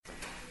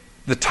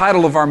The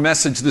title of our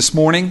message this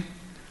morning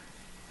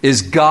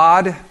is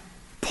God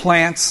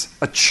Plants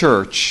a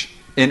Church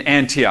in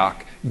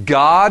Antioch.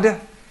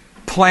 God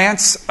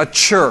plants a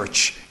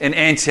church in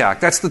Antioch.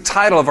 That's the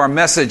title of our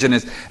message. And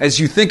as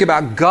you think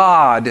about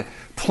God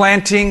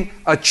planting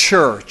a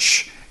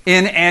church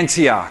in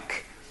Antioch,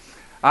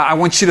 I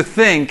want you to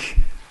think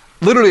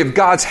literally of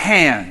God's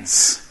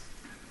hands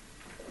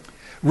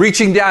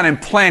reaching down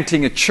and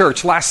planting a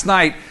church. Last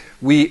night,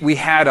 we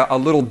had a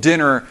little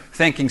dinner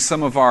thanking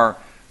some of our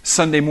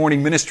Sunday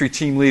morning ministry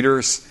team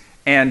leaders.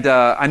 And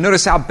I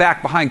noticed out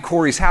back behind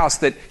Corey's house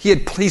that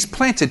he's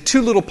planted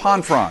 2 little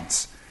pond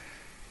fronds.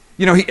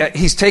 You know,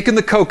 he's taken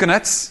the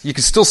coconuts. You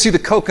can still see the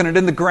coconut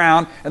in the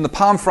ground, and the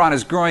palm frond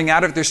is growing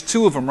out of it. There's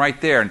 2 of them right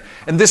there.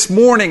 And this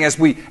morning, as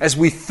we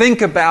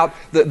think about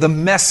the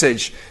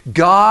message,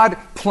 God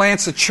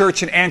plants a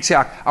church in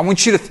Antioch. I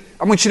want you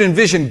to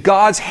envision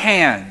God's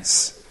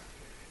hands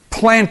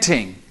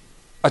planting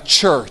a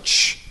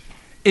church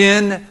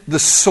in the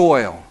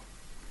soil,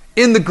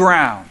 in the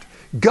ground.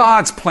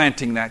 God's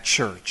planting that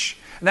church.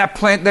 And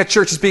that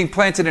church is being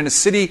planted in a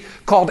city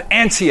called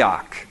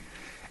Antioch.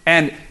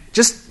 And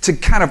just to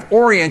kind of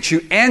orient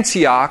you,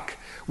 Antioch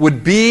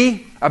would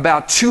be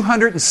about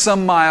 200 and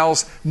some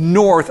miles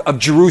north of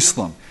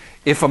Jerusalem.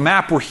 If a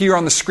map were here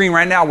on the screen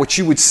right now, what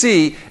you would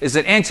see is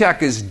that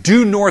Antioch is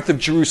due north of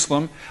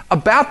Jerusalem,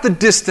 about the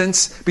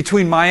distance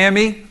between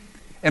Miami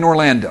and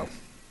Orlando.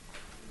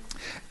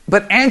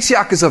 But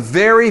Antioch is a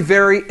very,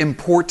 very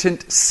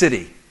important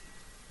city.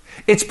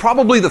 It's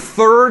probably the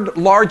 3rd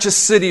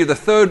largest city, or the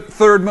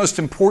third most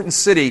important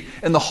city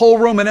in the whole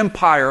Roman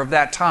Empire of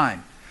that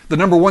time. The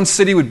number 1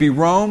 city would be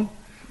Rome.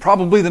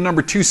 Probably the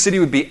number 2 city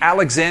would be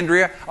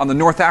Alexandria on the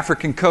North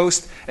African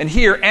coast. And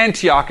here,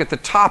 Antioch, at the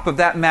top of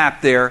that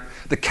map there,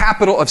 the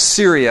capital of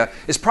Syria,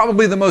 is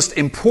probably the most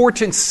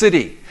important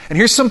city. And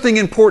here's something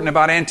important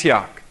about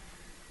Antioch.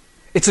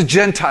 It's a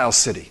Gentile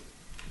city.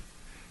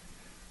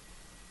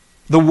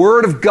 The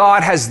Word of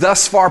God has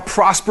thus far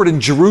prospered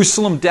in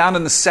Jerusalem down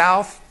in the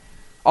south,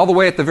 all the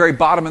way at the very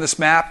bottom of this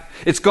map.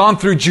 It's gone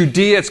through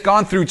Judea. It's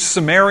gone through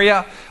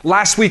Samaria.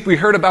 Last week we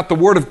heard about the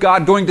Word of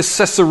God going to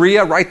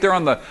Caesarea, right there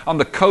on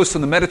the coast,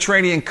 on the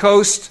Mediterranean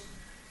coast.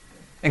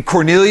 And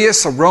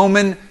Cornelius, a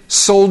Roman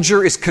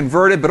soldier, is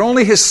converted, but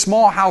only his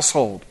small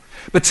household.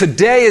 But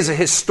today is a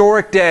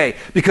historic day,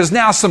 because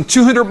now some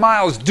 200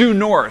 miles due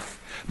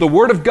north, the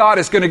Word of God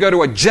is going to go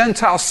to a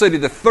Gentile city,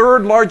 the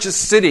 3rd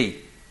largest city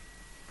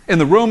in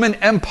the Roman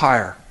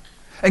Empire.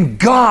 And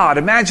God,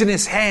 imagine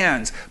His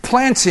hands,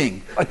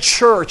 planting a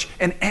church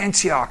in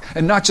Antioch,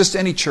 and not just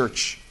any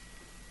church.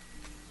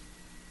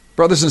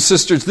 Brothers and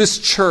sisters, this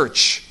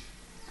church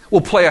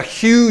will play a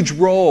huge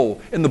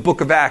role in the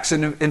book of Acts.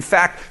 And in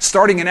fact,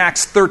 starting in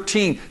Acts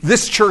 13,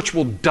 this church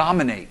will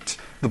dominate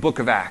the book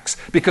of Acts.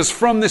 Because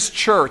from this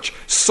church,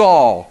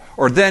 Saul,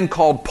 or then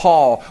called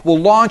Paul, will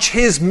launch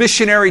his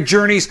missionary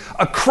journeys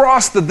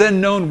across the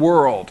then known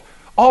world,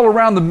 all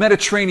around the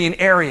Mediterranean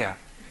area.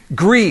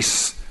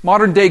 Greece,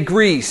 modern-day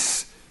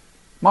Greece,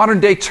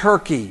 modern-day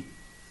Turkey,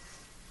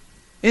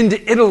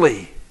 into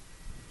Italy,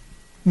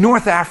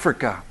 North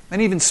Africa,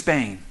 and even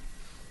Spain.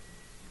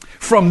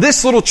 From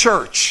this little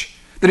church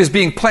that is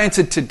being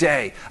planted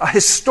today, a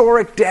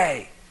historic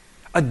day,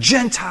 a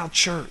Gentile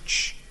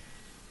church,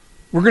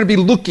 we're going to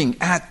be looking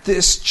at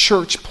this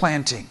church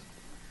planting.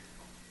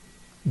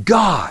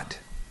 God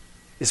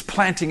is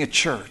planting a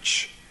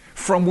church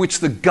from which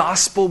the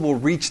gospel will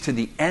reach to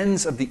the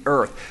ends of the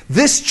earth.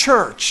 This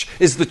church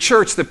is the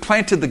church that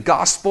planted the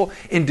gospel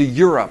into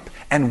Europe.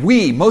 And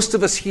most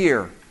of us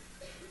here,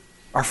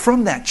 are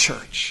from that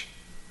church.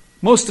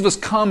 Most of us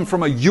come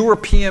from a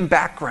European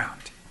background.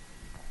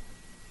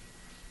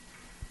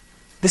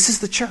 This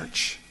is the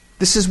church.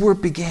 This is where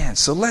it began.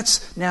 So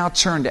let's now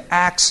turn to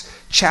Acts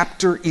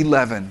chapter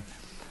 11,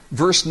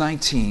 verse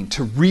 19,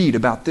 to read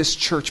about this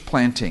church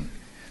planting,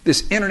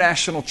 this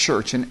international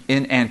church in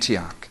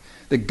Antioch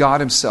that God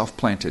Himself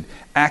planted.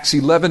 Acts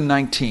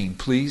 11:19,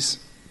 please.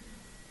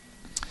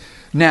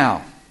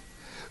 Now,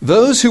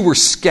 those who were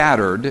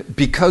scattered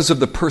because of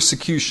the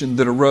persecution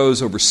that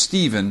arose over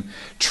Stephen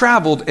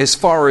traveled as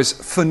far as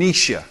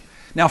Phoenicia.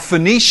 Now,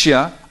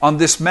 Phoenicia on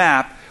this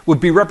map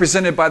would be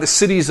represented by the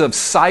cities of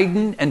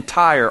Sidon and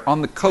Tyre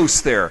on the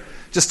coast there,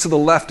 just to the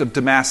left of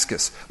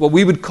Damascus, what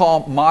we would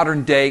call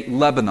modern-day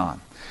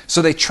Lebanon.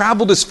 So they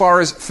traveled as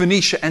far as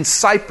Phoenicia and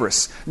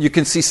Cyprus. You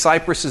can see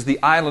Cyprus is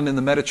the island in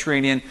the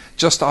Mediterranean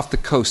just off the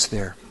coast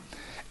there.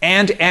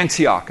 And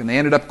Antioch. And they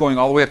ended up going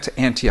all the way up to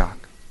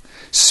Antioch.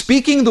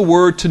 Speaking the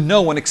word to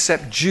no one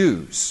except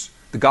Jews.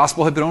 The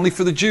gospel had been only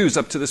for the Jews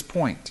up to this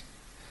point.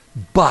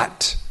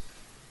 But,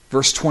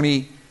 verse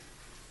 20,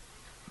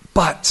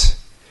 but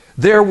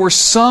there were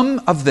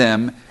some of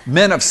them,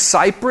 men of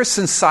Cyprus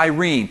and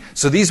Cyrene.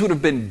 So these would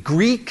have been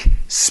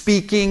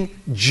Greek-speaking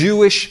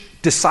Jewish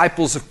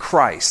disciples of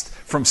Christ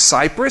from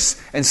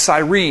Cyprus and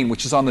Cyrene,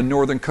 which is on the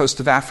northern coast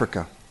of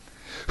Africa,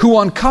 who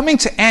on coming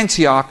to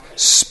Antioch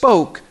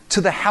spoke to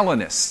the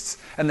Hellenists.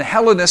 And the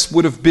Hellenists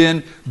would have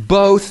been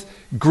both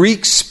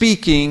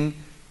Greek-speaking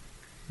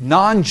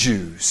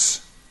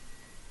non-Jews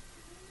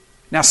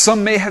Now,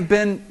 some may have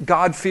been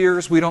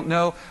God-fearers, we don't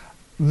know.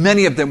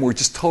 Many of them were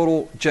just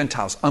total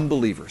Gentiles,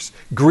 unbelievers,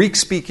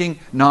 Greek-speaking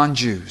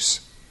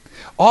non-Jews.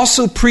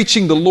 Also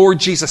preaching the Lord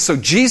Jesus. So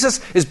Jesus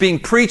is being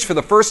preached for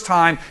the first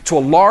time to a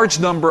large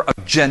number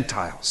of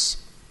Gentiles.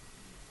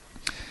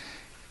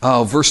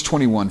 Oh, verse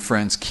 21,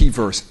 friends, key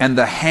verse. And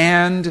the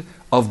hand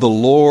of the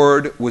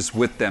Lord was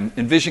with them.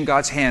 Envision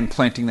God's hand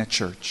planting that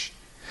church.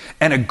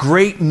 And a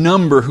great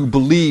number who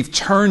believed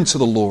turned to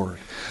the Lord.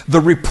 The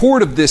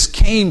report of this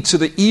came to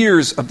the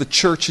ears of the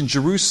church in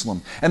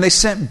Jerusalem, and they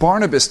sent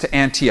Barnabas to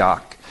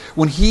Antioch.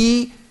 When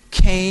he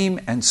came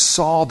and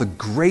saw the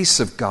grace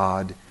of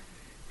God,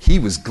 he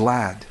was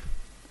glad.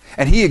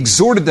 And he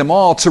exhorted them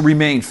all to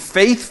remain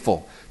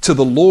faithful to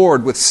the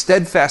Lord with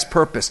steadfast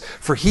purpose,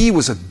 for he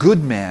was a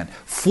good man,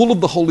 full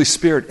of the Holy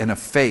Spirit and of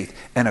faith,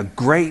 and a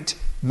great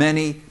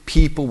many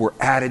people were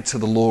added to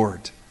the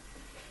Lord.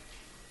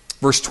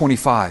 Verse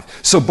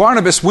 25. So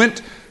Barnabas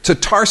went to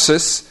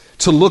Tarsus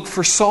to look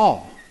for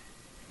Saul.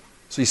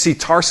 So you see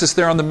Tarsus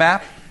there on the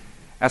map?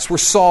 That's where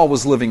Saul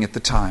was living at the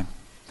time.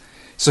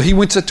 So he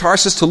went to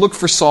Tarsus to look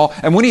for Saul,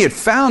 and when he had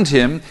found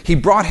him, he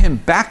brought him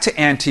back to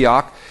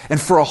Antioch, and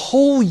for a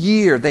whole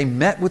year they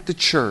met with the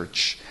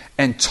church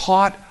and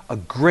taught a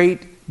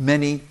great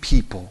many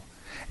people.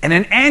 And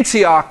in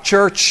Antioch,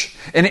 church,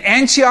 in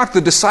Antioch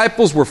the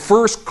disciples were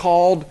first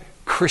called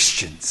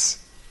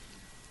Christians.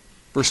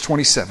 Verse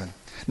 27.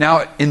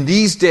 Now, in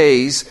these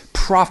days,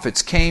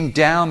 prophets came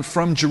down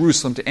from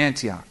Jerusalem to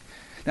Antioch.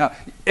 Now,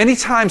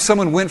 anytime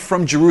someone went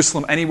from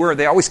Jerusalem anywhere,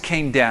 they always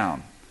came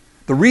down.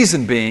 The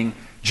reason being,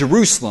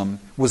 Jerusalem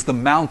was the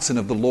mountain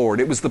of the Lord.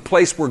 It was the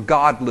place where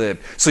God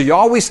lived. So you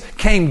always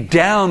came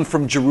down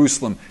from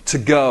Jerusalem to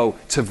go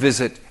to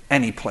visit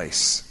any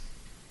place.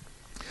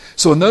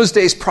 So in those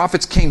days,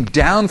 prophets came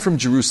down from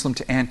Jerusalem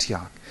to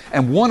Antioch.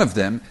 And one of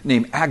them,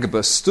 named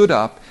Agabus, stood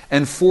up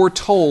and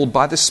foretold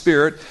by the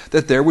Spirit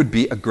that there would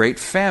be a great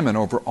famine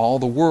over all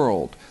the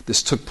world.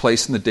 This took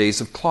place in the days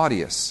of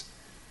Claudius.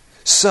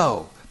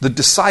 So the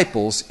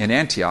disciples in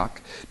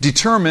Antioch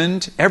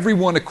determined,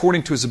 everyone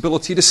according to his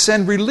ability, to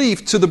send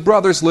relief to the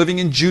brothers living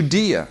in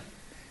Judea.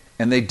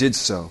 And they did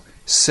so,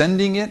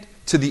 sending it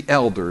to the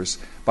elders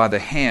by the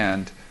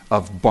hand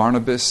of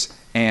Barnabas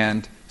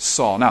and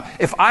Saul. Now,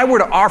 if I were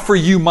to offer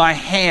you my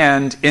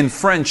hand in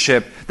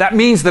friendship, that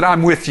means that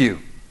I'm with you.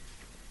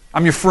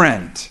 I'm your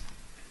friend.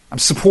 I'm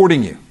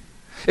supporting you.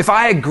 If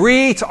I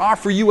agree to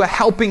offer you a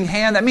helping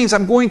hand, that means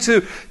I'm going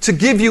to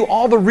give you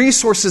all the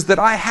resources that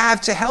I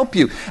have to help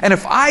you. And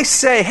if I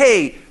say,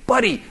 hey,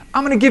 buddy,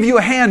 I'm going to give you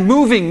a hand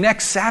moving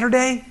next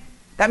Saturday,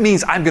 that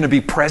means I'm going to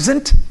be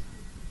present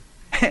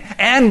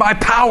and my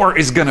power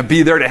is going to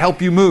be there to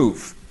help you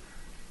move.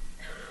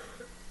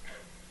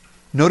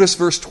 Notice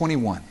verse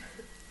 21.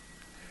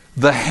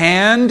 The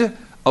hand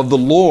of the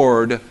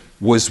Lord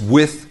was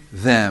with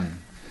them.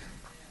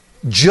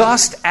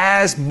 Just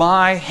as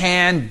my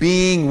hand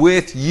being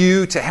with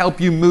you to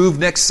help you move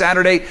next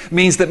Saturday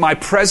means that my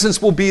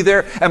presence will be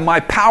there and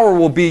my power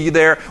will be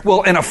there,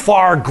 well, in a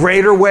far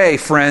greater way,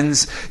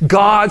 friends,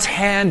 God's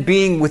hand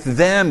being with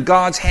them,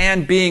 God's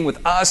hand being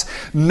with us,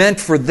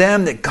 meant for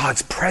them that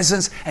God's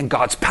presence and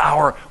God's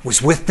power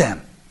was with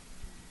them.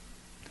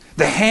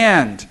 The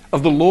hand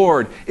of the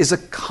Lord is a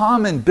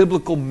common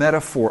biblical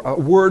metaphor, a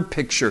word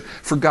picture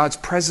for God's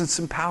presence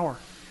and power.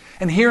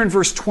 And here in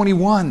verse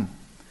 21,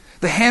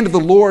 the hand of the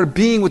Lord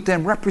being with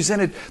them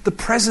represented the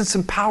presence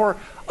and power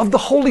of the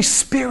Holy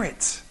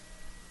Spirit.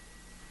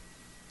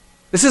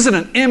 This isn't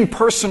an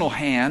impersonal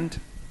hand.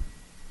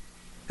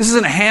 This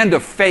isn't a hand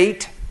of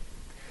fate.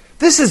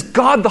 This is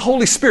God the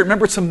Holy Spirit.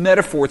 Remember, it's a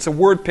metaphor. It's a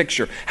word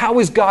picture. How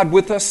is God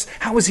with us?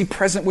 How is He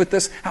present with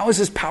us? How is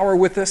His power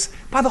with us?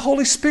 By the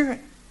Holy Spirit.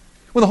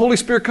 When the Holy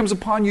Spirit comes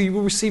upon you, you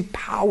will receive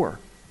power.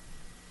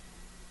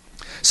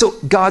 So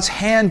God's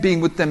hand being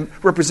with them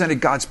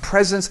represented God's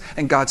presence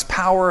and God's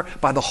power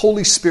by the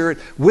Holy Spirit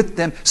with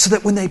them, so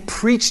that when they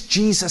preached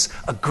Jesus,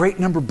 a great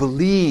number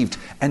believed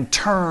and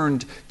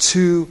turned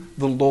to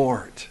the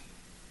Lord.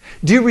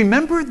 Do you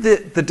remember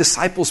the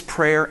disciples'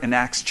 prayer in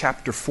Acts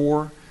chapter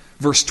 4,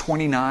 verse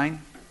 29?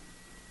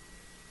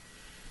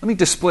 Let me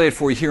display it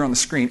for you here on the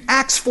screen.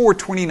 Acts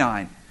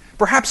 4:29.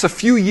 Perhaps a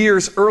few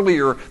years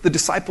earlier, the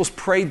disciples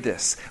prayed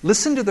this.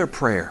 Listen to their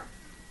prayer.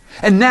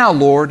 And now,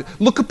 Lord,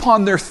 look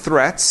upon their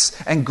threats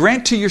and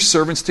grant to your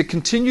servants to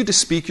continue to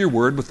speak your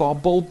word with all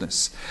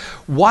boldness.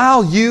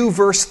 While you,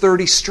 verse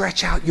 30,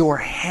 stretch out your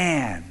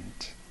hand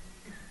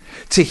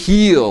to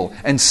heal,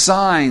 and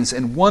signs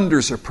and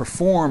wonders are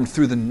performed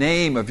through the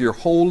name of your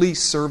holy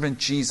servant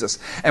Jesus.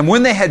 And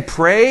when they had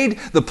prayed,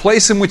 the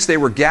place in which they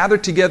were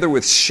gathered together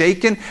was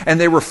shaken, and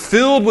they were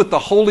filled with the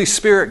Holy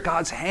Spirit,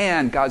 God's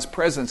hand, God's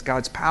presence,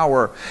 God's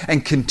power,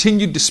 and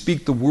continued to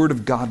speak the word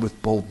of God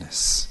with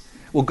boldness.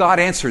 Well, God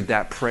answered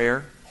that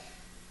prayer.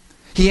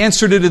 He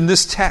answered it in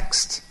this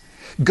text.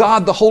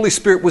 God, the Holy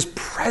Spirit, was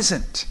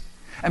present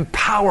and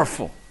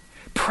powerful.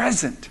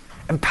 Present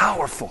and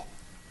powerful.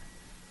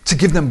 To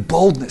give them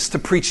boldness to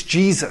preach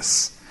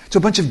Jesus. to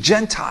a bunch of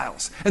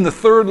Gentiles in the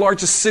third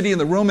largest city in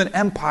the Roman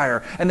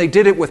Empire. And they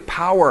did it with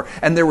power,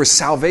 and there was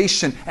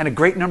salvation, and a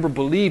great number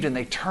believed, and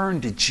they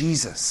turned to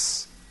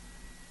Jesus.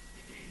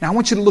 Now I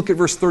want you to look at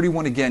verse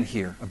 31 again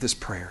here of this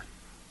prayer.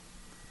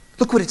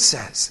 Look what it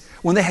says.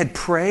 When they had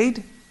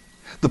prayed,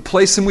 the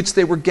place in which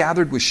they were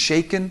gathered was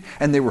shaken,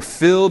 and they were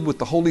filled with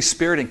the Holy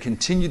Spirit and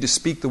continued to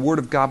speak the word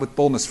of God with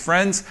boldness.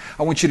 Friends,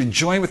 I want you to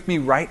join with me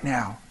right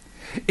now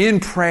in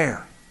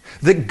prayer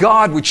that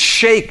God would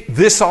shake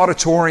this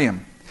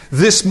auditorium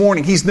this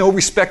morning. He's no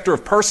respecter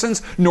of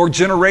persons, nor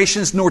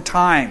generations, nor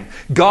time.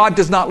 God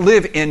does not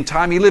live in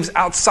time. He lives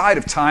outside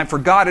of time. For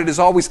God, it is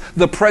always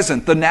the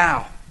present, the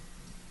now.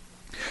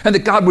 And that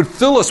God would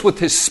fill us with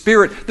His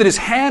Spirit, that His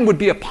hand would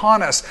be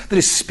upon us, that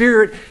His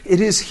Spirit,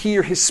 it is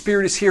here, His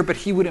Spirit is here, but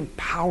He would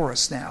empower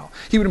us now.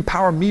 He would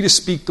empower me to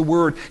speak the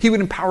Word. He would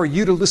empower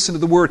you to listen to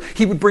the Word.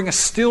 He would bring a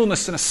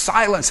stillness and a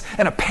silence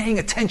and a paying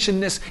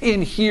attentionness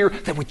in here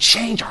that would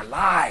change our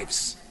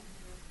lives.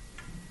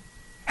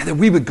 And that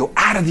we would go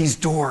out of these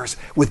doors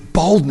with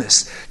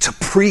boldness to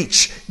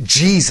preach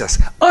Jesus,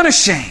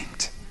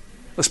 unashamed.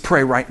 Let's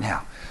pray right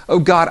now. Oh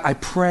God, I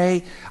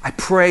pray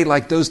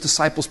like those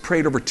disciples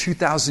prayed over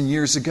 2,000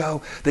 years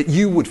ago, that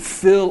you would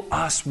fill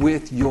us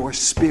with your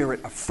Spirit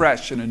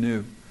afresh and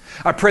anew.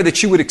 I pray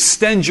that you would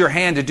extend your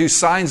hand to do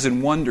signs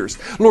and wonders.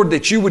 Lord,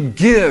 that you would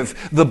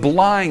give the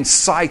blind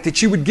sight,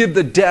 that you would give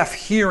the deaf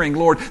hearing,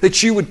 Lord,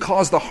 that you would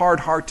cause the hard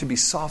heart to be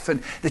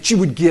softened, that you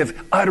would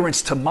give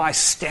utterance to my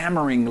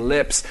stammering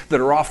lips that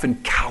are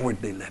often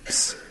cowardly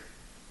lips,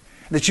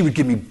 that you would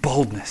give me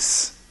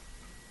boldness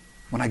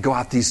when I go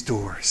out these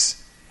doors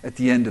at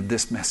the end of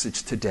this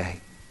message today.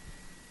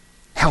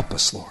 Help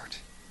us, Lord.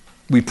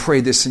 We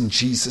pray this in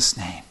Jesus'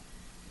 name.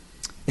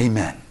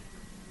 Amen.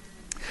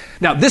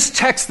 Now, this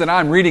text that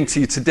I'm reading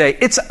to you today,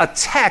 it's a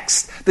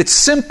text that's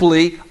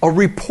simply a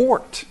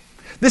report.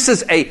 This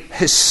is a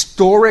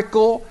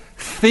historical,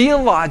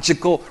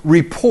 theological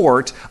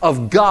report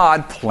of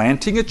God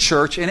planting a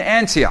church in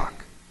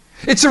Antioch.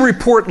 It's a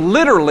report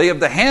literally of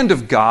the hand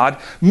of God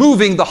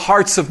moving the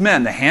hearts of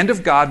men. The hand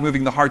of God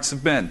moving the hearts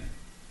of men.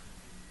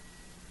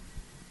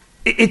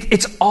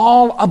 It's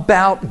all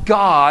about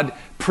God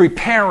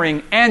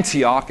preparing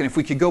Antioch. And if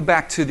we could go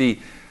back to the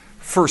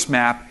first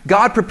map,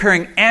 God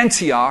preparing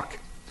Antioch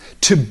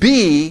to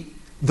be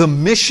the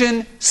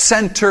mission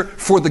center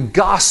for the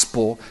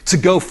gospel to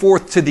go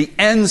forth to the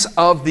ends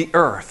of the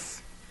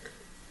earth.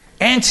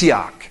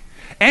 Antioch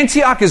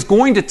is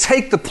going to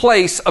take the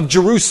place of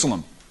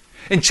Jerusalem.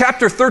 In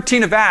chapter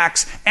 13 of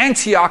Acts,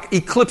 Antioch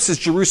eclipses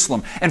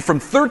Jerusalem. And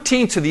from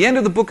 13 to the end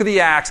of the book of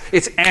the Acts,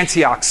 it's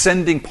Antioch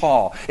sending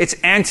Paul. It's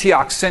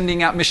Antioch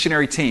sending out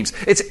missionary teams.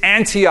 It's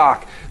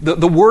Antioch.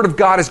 The Word of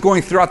God is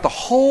going throughout the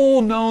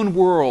whole known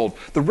world.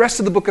 The rest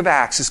of the book of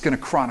Acts is going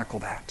to chronicle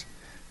that.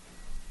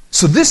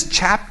 So this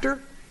chapter,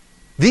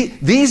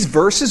 these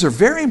verses are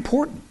very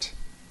important.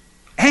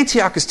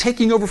 Antioch is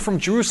taking over from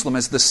Jerusalem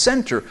as the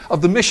center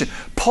of the mission.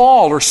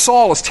 Paul or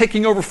Saul is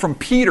taking over from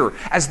Peter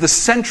as the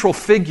central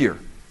figure.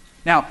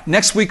 Now,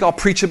 next week I'll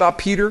preach about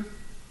Peter.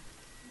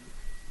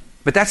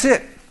 But that's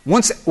it.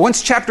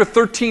 Once chapter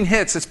 13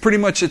 hits, it's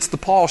the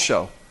Paul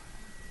show.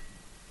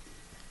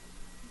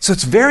 So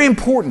it's very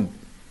important,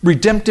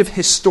 redemptive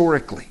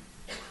historically.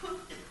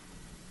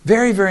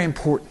 Very, very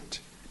important.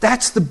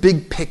 That's the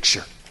big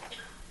picture.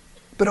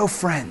 But oh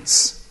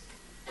friends,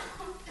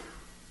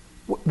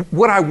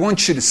 what I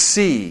want you to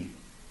see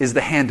is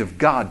the hand of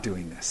God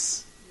doing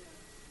this.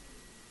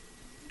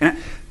 And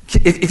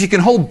if you can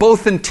hold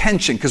both in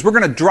tension, because we're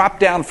going to drop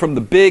down from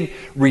the big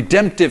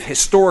redemptive,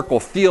 historical,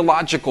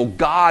 theological,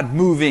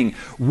 God-moving,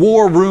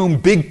 war room,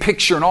 big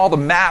picture, and all the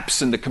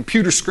maps and the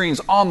computer screens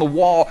on the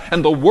wall,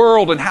 and the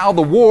world and how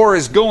the war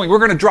is going. We're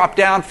going to drop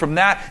down from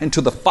that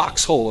into the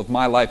foxhole of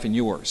my life and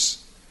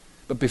yours.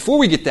 But before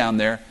we get down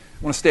there,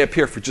 I want to stay up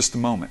here for just a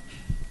moment.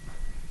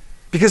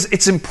 Because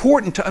it's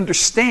important to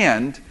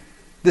understand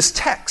this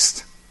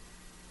text.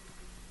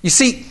 You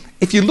see,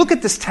 if you look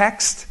at this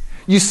text,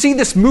 you see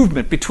this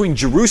movement between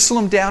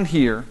Jerusalem down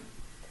here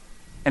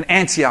and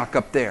Antioch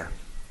up there.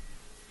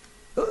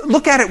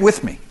 Look at it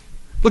with me.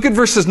 Look at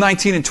verses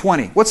 19 and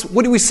 20. What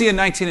do we see in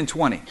 19 and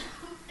 20?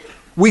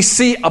 We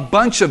see a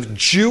bunch of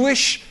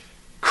Jewish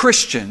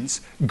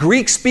Christians,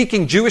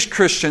 Greek-speaking Jewish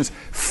Christians,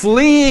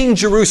 fleeing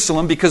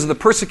Jerusalem because of the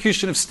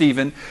persecution of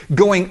Stephen,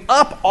 going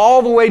up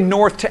all the way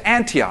north to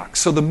Antioch.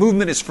 So the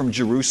movement is from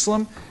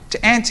Jerusalem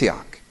to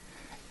Antioch.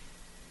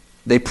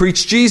 They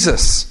preach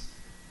Jesus.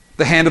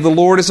 The hand of the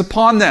Lord is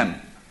upon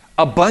them.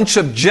 A bunch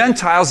of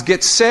Gentiles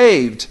get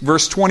saved.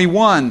 Verse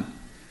 21.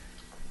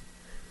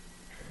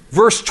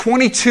 Verse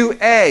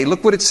 22a,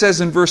 look what it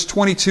says in verse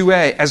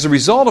 22a. As a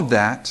result of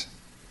that,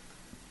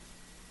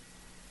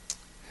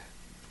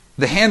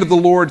 the hand of the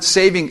Lord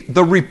saving,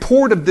 the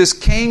report of this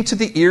came to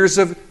the ears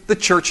of the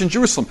church in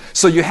Jerusalem.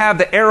 So you have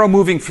the arrow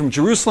moving from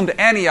Jerusalem to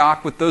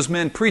Antioch with those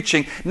men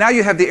preaching. Now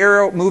you have the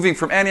arrow moving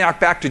from Antioch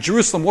back to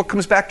Jerusalem. What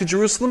comes back to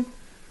Jerusalem?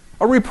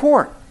 A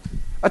report,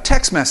 a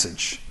text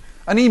message,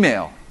 an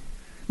email.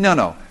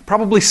 No.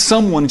 Probably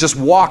someone just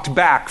walked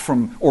back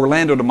from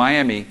Orlando to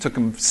Miami, took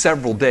them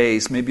several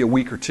days, maybe a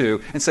week or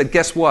two, and said,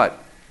 guess what?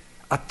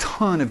 A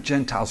ton of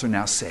Gentiles are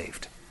now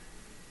saved.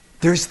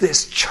 There's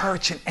this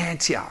church in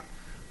Antioch.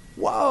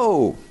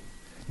 Whoa!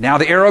 Now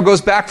the arrow goes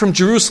back from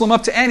Jerusalem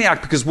up to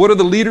Antioch, because what do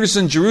the leaders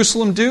in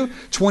Jerusalem do?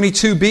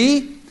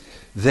 22b,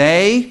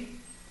 they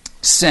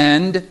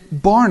send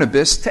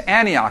Barnabas to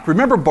Antioch.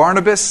 Remember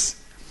Barnabas?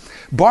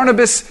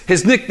 Barnabas,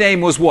 his nickname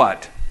was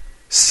what?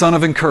 Son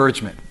of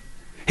Encouragement.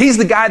 He's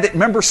the guy that,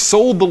 remember,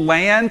 sold the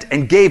land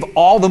and gave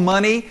all the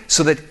money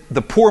so that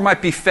the poor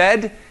might be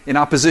fed, in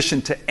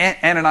opposition to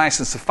Ananias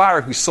and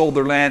Sapphira, who sold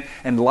their land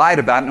and lied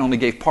about it and only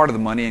gave part of the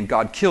money, and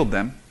God killed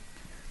them.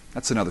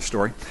 That's another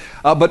story.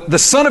 But the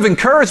Son of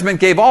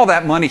Encouragement gave all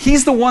that money.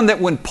 He's the one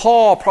that when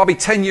Paul, probably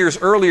 10 years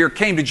earlier,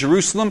 came to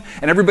Jerusalem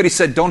and everybody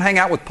said, don't hang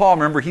out with Paul.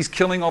 Remember, he's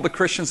killing all the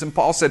Christians. And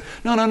Paul said,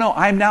 no,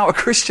 I'm now a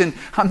Christian.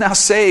 I'm now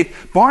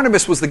saved.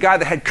 Barnabas was the guy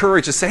that had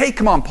courage to say, hey,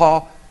 come on,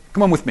 Paul.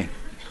 Come on with me.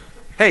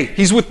 Hey,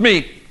 he's with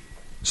me.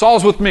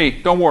 Saul's with me.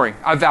 Don't worry.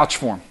 I vouch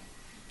for him.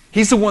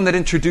 He's the one that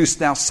introduced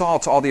now Saul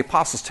to all the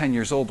apostles 10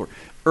 years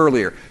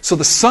earlier. So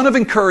the Son of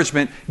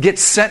Encouragement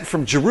gets sent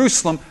from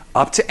Jerusalem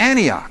up to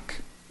Antioch.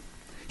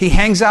 He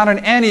hangs out in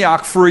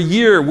Antioch for a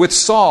year with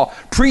Saul,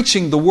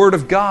 preaching the Word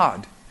of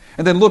God.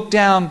 And then look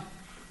down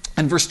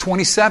in verse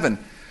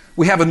 27.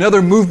 We have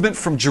another movement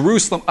from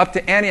Jerusalem up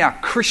to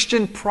Antioch,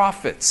 Christian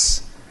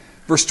prophets.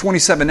 Verse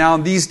 27, now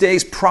in these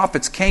days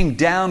prophets came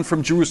down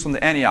from Jerusalem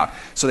to Antioch.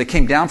 So they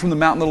came down from the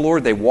mountain of the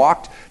Lord, they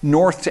walked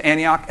north to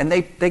Antioch, and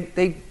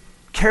they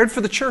cared for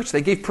the church.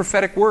 They gave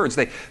prophetic words.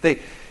 They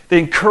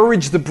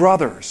encouraged the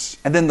brothers.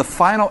 And then the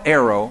final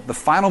arrow, the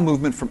final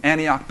movement from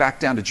Antioch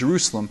back down to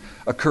Jerusalem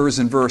occurs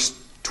in verse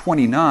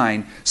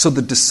 29. So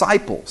the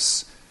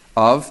disciples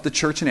of the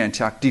church in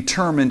Antioch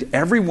determined,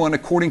 everyone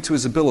according to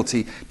his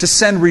ability, to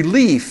send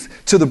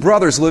relief to the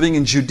brothers living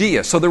in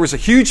Judea. So there was a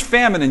huge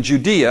famine in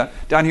Judea,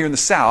 down here in the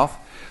south.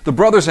 The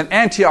brothers in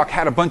Antioch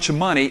had a bunch of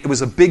money. It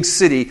was a big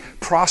city,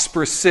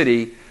 prosperous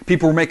city.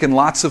 People were making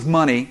lots of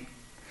money.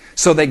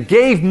 So they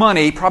gave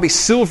money, probably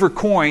silver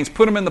coins,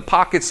 put them in the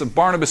pockets of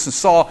Barnabas and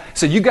Saul,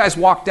 said, you guys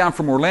walk down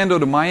from Orlando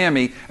to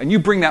Miami, and you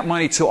bring that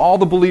money to all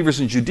the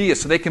believers in Judea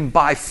so they can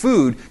buy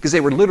food, because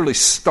they were literally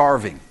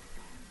starving.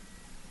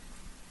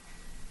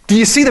 Do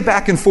you see the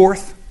back and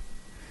forth?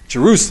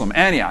 Jerusalem,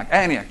 Antioch,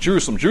 Antioch,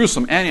 Jerusalem,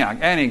 Jerusalem, Antioch,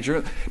 Antioch,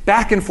 Jerusalem,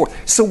 back and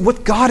forth. So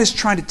what God is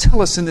trying to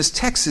tell us in this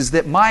text is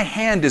that my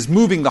hand is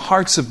moving the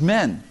hearts of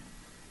men.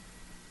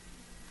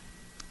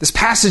 This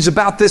passage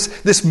about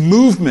this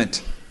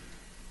movement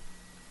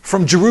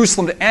from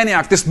Jerusalem to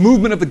Antioch, this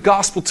movement of the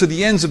gospel to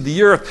the ends of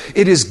the earth,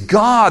 it is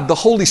God, the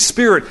Holy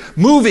Spirit,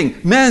 moving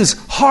men's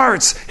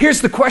hearts. Here's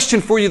the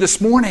question for you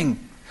this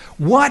morning.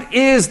 What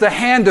is the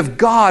hand of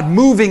God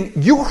moving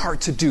your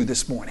heart to do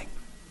this morning?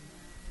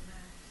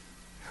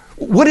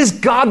 What is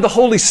God, the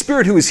Holy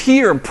Spirit, who is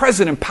here and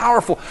present and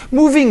powerful,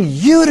 moving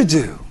you to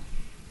do?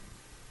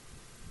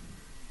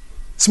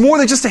 It's more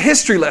than just a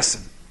history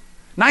lesson.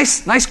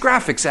 Nice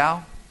graphics,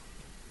 Al.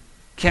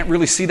 Can't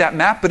really see that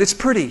map, but it's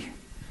pretty.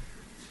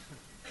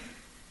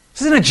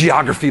 This isn't a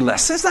geography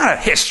lesson. It's not a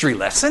history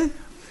lesson.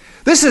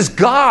 This is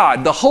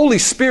God, the Holy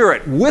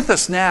Spirit, with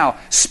us now,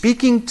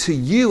 speaking to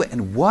you.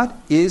 And what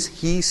is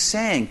He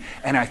saying?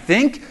 And I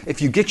think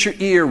if you get your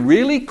ear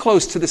really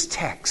close to this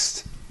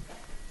text,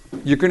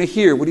 you're going to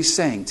hear what He's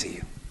saying to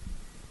you.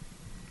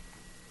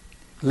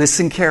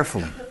 Listen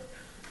carefully.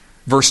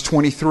 Verse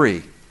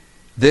 23.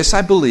 This,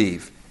 I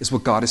believe, is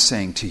what God is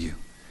saying to you.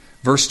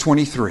 Verse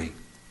 23.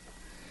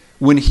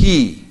 When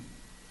he,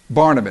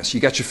 Barnabas, you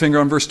got your finger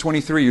on verse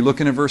 23? You're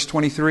looking at verse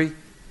 23?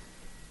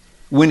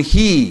 When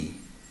he,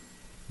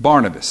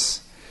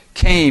 Barnabas,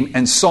 came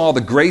and saw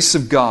the grace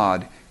of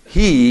God,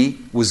 he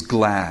was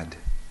glad.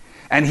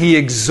 And he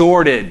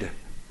exhorted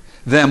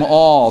them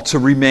all to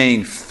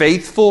remain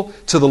faithful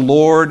to the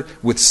Lord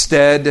with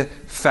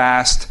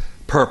steadfast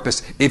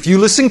purpose. If you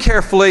listen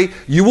carefully,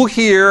 you will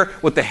hear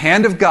what the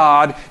hand of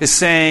God is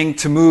saying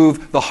to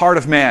move the heart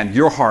of man,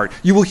 your heart.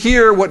 You will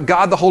hear what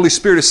God the Holy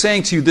Spirit is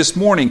saying to you this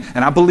morning,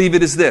 and I believe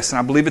it is this, and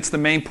I believe it's the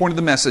main point of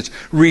the message.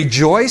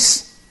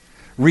 Rejoice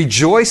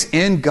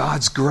in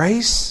God's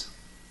grace,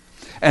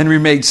 and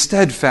remain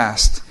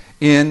steadfast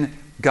in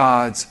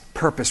God's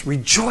purpose.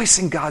 Rejoice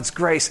in God's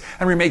grace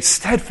and remain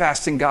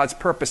steadfast in God's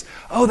purpose.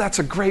 Oh, that's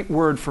a great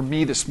word for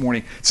me this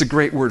morning. It's a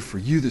great word for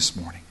you this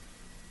morning.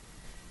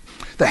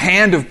 The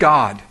hand of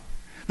God,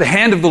 the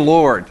hand of the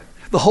Lord,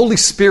 the Holy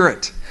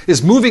Spirit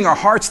is moving our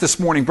hearts this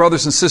morning,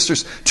 brothers and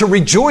sisters, to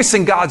rejoice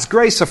in God's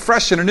grace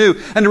afresh and anew,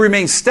 and to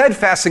remain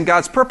steadfast in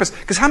God's purpose.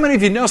 Because how many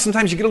of you know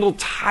sometimes you get a little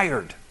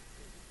tired,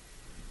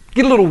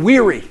 get a little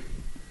weary?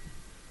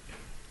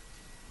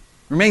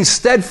 Remain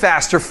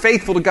steadfast or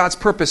faithful to God's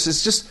purpose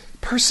is just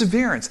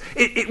perseverance.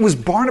 It was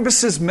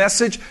Barnabas'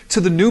 message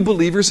to the new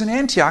believers in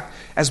Antioch,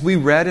 as we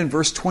read in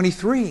verse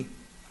 23.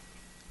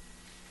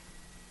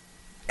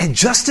 And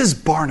just as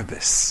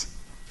Barnabas,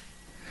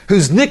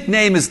 whose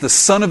nickname is the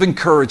Son of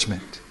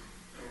Encouragement,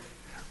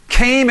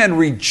 came and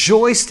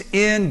rejoiced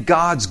in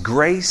God's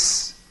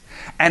grace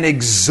and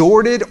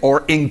exhorted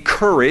or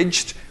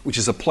encouraged, which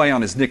is a play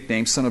on his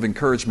nickname, Son of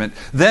Encouragement,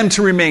 them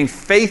to remain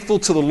faithful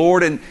to the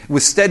Lord and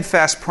with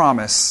steadfast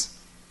promise.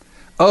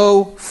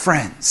 Oh,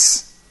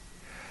 friends,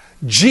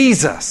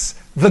 Jesus,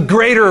 the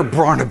greater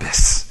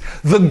Barnabas,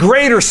 the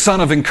greater Son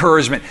of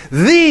Encouragement,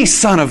 the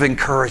Son of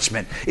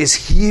Encouragement, is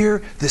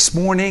here this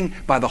morning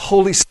by the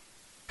Holy Spirit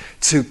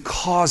to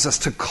cause us,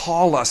 to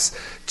call us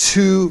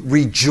to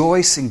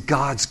rejoice in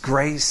God's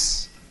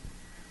grace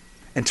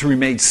and to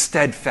remain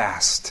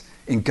steadfast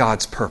in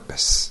God's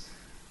purpose.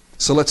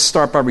 So let's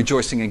start by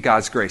rejoicing in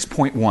God's grace.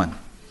 Point 1,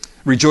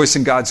 rejoice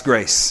in God's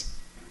grace.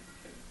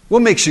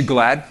 What makes you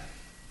glad?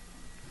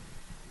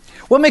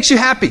 What makes you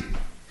happy?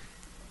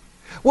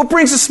 What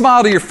brings a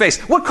smile to your face?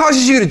 What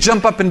causes you to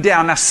jump up and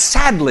down? Now,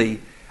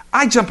 sadly,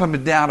 I jump up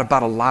and down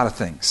about a lot of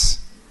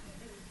things.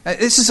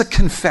 This is a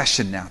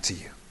confession now to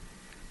you.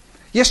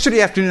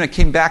 Yesterday afternoon, I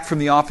came back from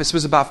the office. It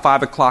was about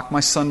 5 o'clock. My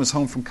son was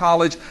home from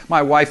college.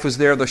 My wife was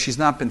there, though she's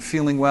not been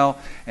feeling well,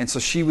 and so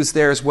she was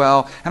there as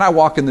well. And I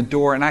walk in the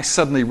door, and I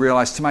suddenly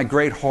realized, to my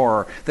great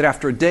horror, that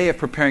after a day of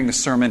preparing the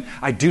sermon,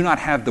 I do not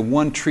have the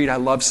one treat I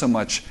love so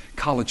much,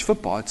 college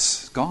football.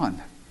 It's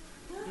gone.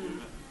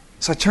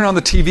 So I turn on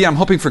the TV. I'm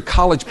hoping for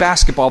college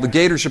basketball. The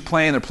Gators are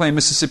playing. They're playing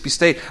Mississippi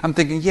State. I'm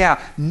thinking,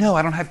 no,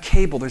 I don't have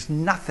cable. There's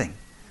nothing.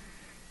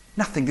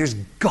 Nothing. There's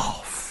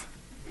golf.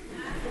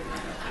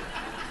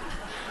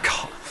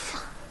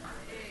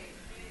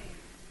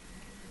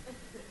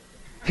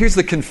 Here's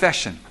the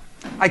confession.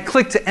 I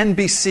clicked to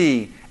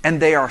NBC,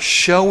 and they are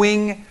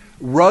showing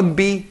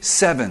rugby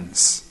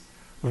sevens.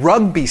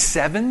 Rugby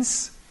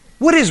sevens?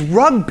 What is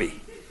rugby?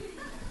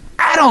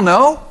 I don't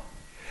know.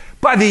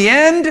 By the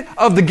end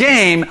of the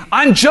game,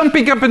 I'm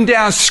jumping up and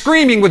down,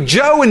 screaming with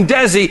Joe and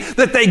Desi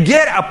that they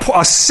get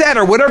a set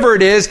or whatever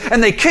it is,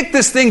 and they kick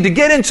this thing to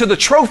get into the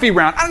trophy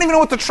round. I don't even know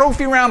what the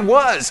trophy round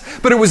was,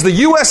 but it was the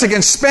U.S.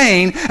 against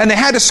Spain, and they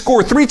had to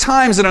score 3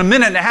 times in a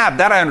minute and a half.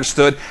 That I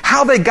understood.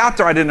 How they got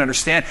there, I didn't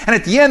understand. And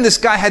at the end, this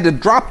guy had to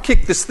drop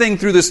kick this thing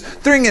through this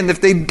thing, and if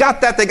they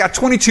got that, they got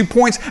 22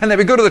 points, and they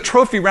would go to the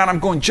trophy round. I'm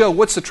going, Joe,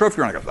 what's the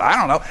trophy round? I go, I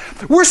don't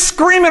know. We're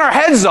screaming our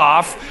heads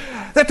off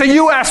that the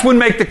U.S. would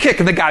make the kick,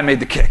 and the guy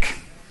made the kick.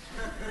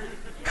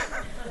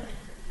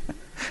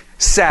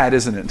 Sad,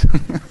 isn't it?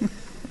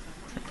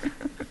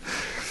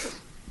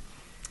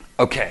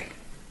 Okay,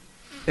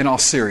 in all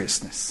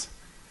seriousness,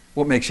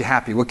 what makes you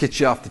happy? What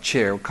gets you off the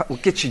chair?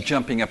 What gets you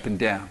jumping up and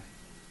down?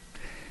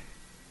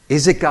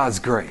 Is it God's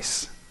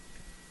grace?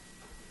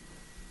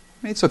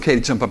 I mean, it's okay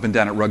to jump up and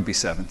down at rugby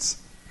sevens.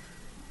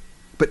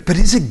 But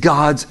is it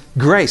God's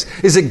grace?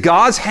 Is it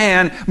God's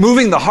hand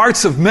moving the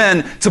hearts of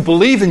men to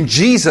believe in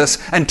Jesus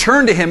and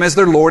turn to Him as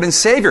their Lord and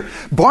Savior?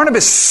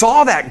 Barnabas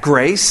saw that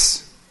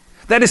grace.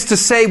 That is to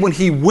say, when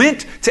he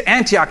went to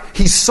Antioch,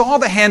 he saw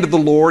the hand of the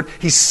Lord.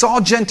 He saw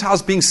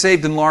Gentiles being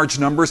saved in large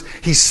numbers.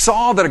 He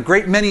saw that a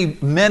great many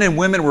men and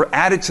women were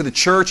added to the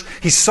church.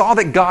 He saw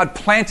that God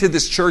planted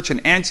this church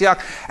in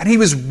Antioch. And he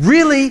was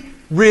really,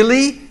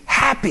 really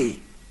happy.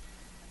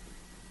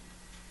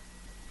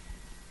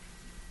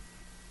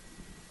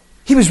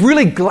 He was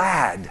really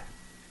glad.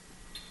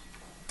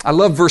 I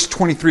love verse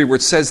 23 where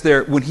it says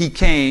there, when he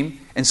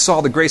came and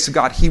saw the grace of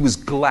God, he was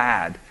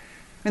glad.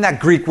 And that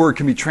Greek word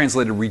can be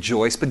translated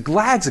rejoice, but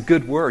glad's a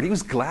good word. He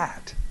was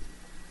glad.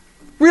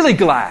 Really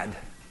glad.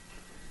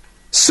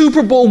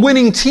 Super Bowl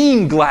winning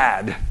team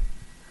glad.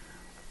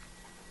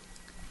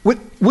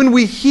 When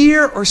we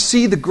hear or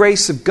see the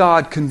grace of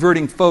God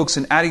converting folks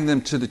and adding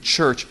them to the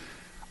church,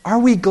 are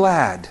we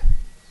glad?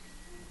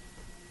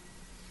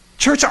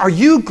 Church, are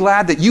you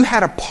glad that you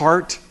had a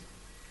part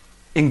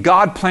in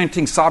God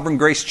planting Sovereign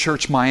Grace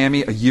Church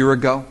Miami a year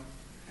ago?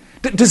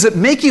 Does it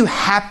make you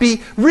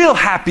happy, real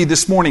happy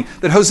this morning,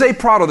 that Jose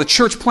Prado, the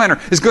church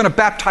planter, is going to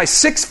baptize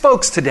 6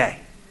 folks today?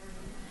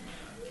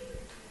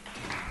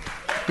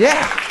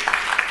 Yeah.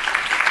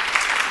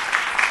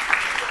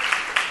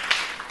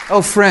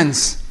 Oh,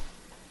 friends,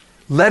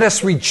 let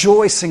us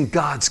rejoice in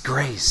God's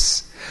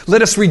grace.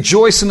 Let us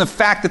rejoice in the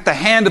fact that the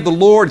hand of the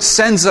Lord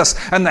sends us,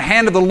 and the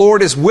hand of the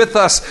Lord is with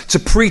us to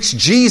preach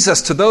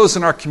Jesus to those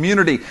in our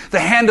community. The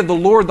hand of the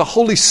Lord, the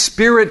Holy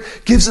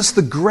Spirit, gives us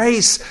the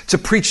grace to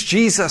preach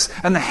Jesus,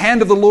 and the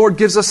hand of the Lord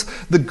gives us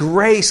the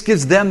grace,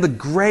 gives them the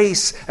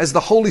grace as the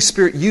Holy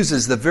Spirit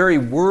uses the very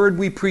word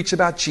we preach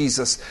about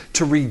Jesus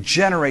to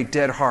regenerate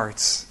dead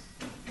hearts,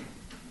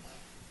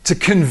 to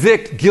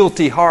convict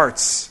guilty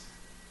hearts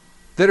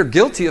that are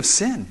guilty of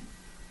sin,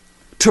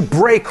 to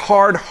break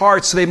hard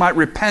hearts so they might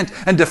repent,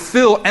 and to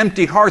fill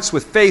empty hearts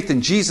with faith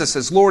in Jesus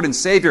as Lord and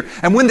Savior.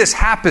 And when this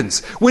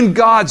happens, when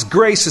God's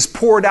grace is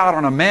poured out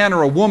on a man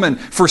or a woman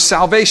for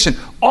salvation,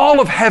 all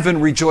of heaven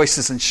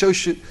rejoices, and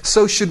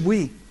so should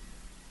we.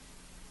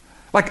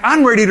 Like,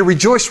 I'm ready to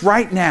rejoice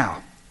right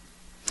now.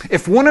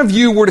 If one of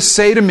you were to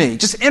say to me,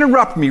 just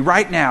interrupt me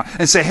right now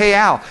and say, hey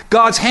Al,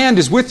 God's hand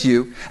is with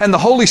you, and the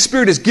Holy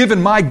Spirit has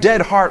given my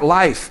dead heart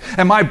life,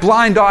 and my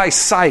blind eye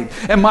sight,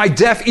 and my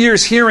deaf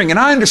ears hearing, and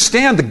I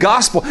understand the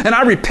gospel, and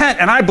I repent,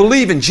 and I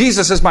believe in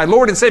Jesus as my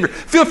Lord and Savior.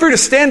 Feel free to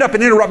stand up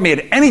and interrupt me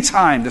at any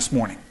time this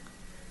morning.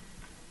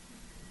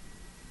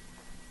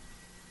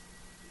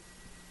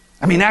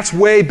 I mean, that's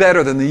way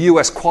better than the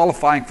U.S.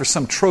 qualifying for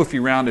some trophy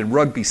round in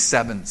rugby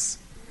sevens.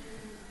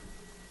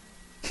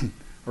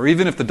 Or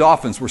even if the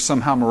Dolphins were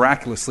somehow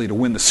miraculously to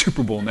win the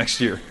Super Bowl next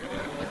year.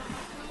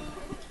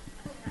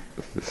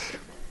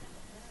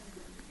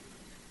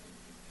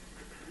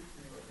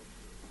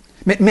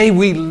 May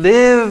we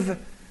live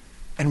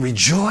and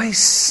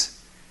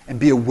rejoice and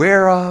be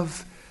aware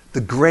of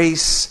the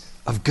grace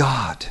of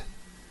God.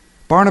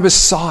 Barnabas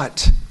saw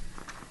it.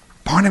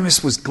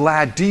 Barnabas was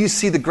glad. Do you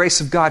see the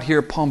grace of God here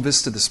at Palm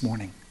Vista this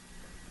morning?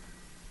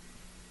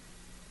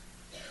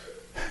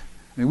 I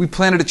mean, we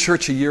planted a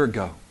church a year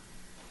ago.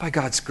 By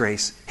God's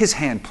grace, His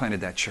hand planted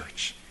that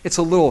church. It's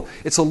a little,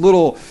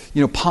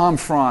 palm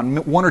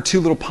frond, one or two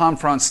little palm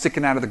fronds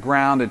sticking out of the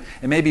ground,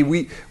 and maybe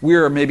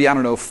we're maybe,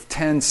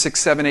 10, 6,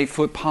 7, 8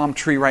 foot palm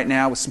tree right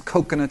now with some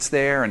coconuts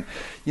there, and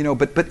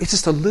but it's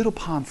just a little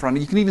palm frond.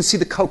 You can even see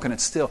the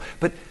coconuts still.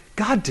 But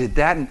God did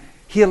that, and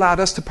He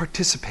allowed us to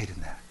participate in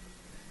that.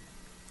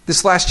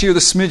 This last year, the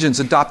Smidgens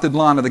adopted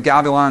Lana, the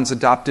Gavilans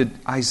adopted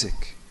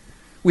Isaac.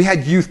 We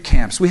had youth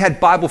camps. We had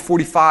Bible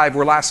 45,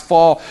 where last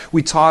fall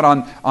we taught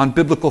on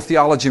biblical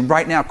theology. And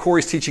right now,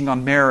 Corey's teaching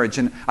on marriage.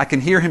 And I can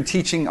hear him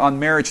teaching on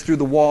marriage through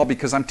the wall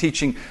because I'm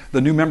teaching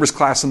the new members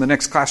class in the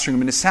next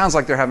classroom. And it sounds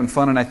like they're having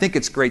fun, and I think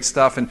it's great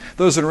stuff. And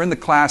those that are in the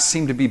class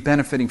seem to be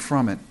benefiting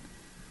from it.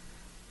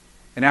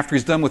 And after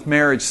he's done with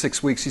marriage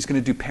 6 weeks, he's going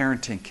to do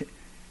parenting.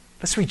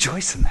 Let's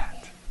rejoice in that.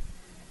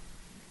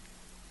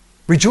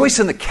 Rejoice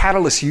in the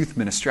Catalyst Youth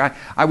Ministry.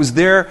 I was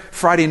there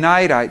Friday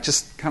night. I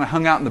just kind of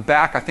hung out in the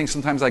back. I think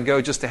sometimes I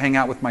go just to hang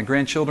out with my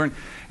grandchildren.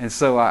 And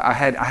so I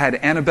had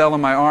Annabelle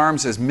in my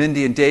arms as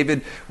Mindy and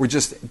David were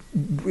just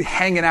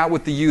hanging out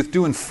with the youth,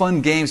 doing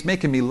fun games,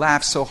 making me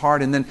laugh so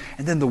hard. And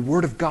then the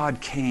Word of God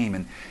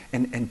came,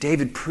 and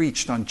David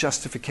preached on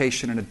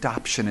justification and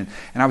adoption. And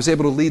I was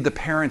able to lead the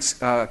parents'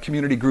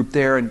 community group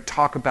there and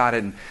talk about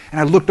it. And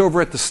I looked over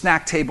at the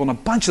snack table, and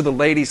a bunch of the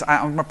ladies,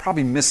 I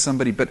probably missed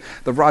somebody, but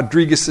the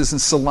Rodriguezes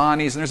and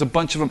Solanis, and there's a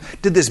bunch of them,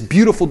 did this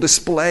beautiful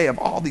display of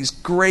all these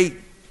great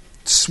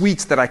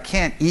sweets that I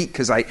can't eat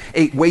because I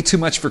ate way too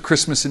much for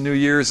Christmas and New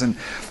Year's. And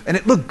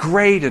it looked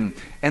great. And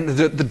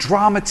the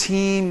drama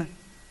team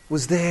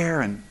was there,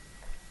 and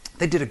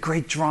they did a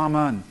great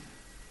drama. And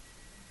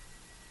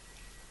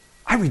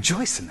I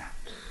rejoice in that.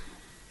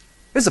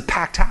 It was a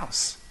packed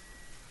house.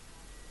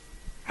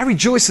 I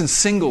rejoice in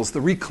singles,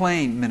 the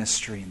Reclaim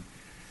ministry.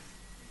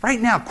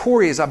 Right now,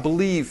 Corey is, I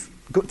believe,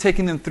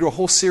 taking them through a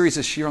whole series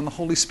this year on the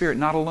Holy Spirit,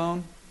 Not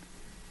Alone.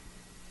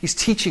 He's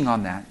teaching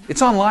on that.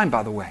 It's online,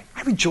 by the way.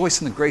 I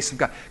rejoice in the grace of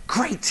God.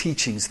 Great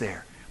teachings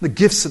there. The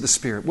gifts of the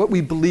Spirit, what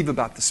we believe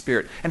about the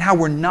Spirit, and how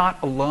we're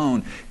not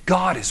alone.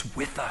 God is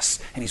with us,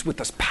 and He's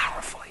with us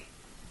powerfully.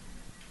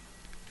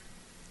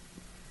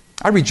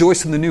 I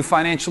rejoice in the new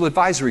Financial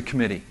Advisory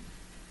Committee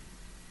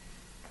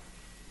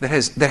that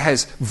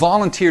has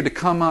volunteered to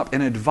come up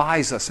and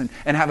advise us and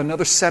have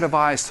another set of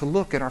eyes to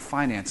look at our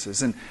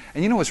finances. And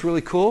you know what's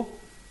really cool?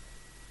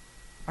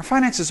 Our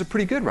finances are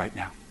pretty good right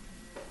now.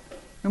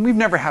 And we've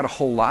never had a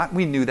whole lot.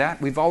 We knew that.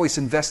 We've always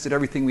invested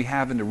everything we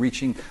have into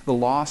reaching the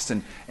lost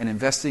and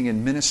investing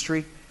in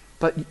ministry.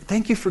 But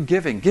thank you for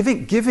giving.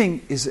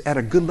 Giving is at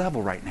a good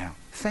level right now.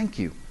 Thank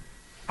you.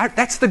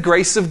 That's the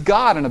grace of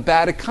God in a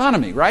bad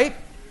economy, right?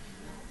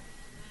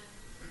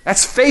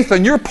 That's faith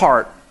on your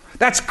part.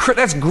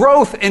 That's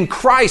growth in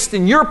Christ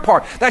in your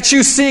part. That's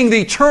you seeing the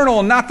eternal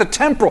and not the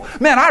temporal.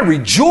 Man, I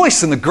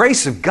rejoice in the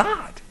grace of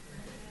God.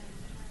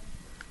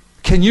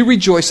 Can you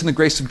rejoice in the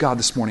grace of God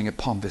this morning at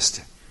Palm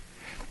Vista?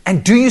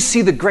 And do you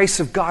see the grace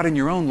of God in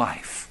your own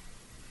life?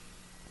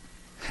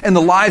 And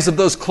the lives of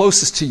those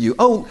closest to you?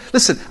 Oh,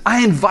 listen,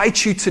 I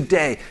invite you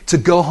today to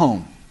go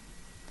home.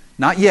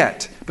 Not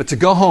yet, but to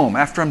go home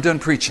after I'm done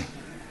preaching.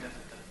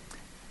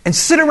 And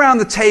sit around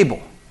the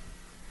table.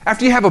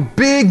 After you have a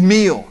big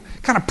meal,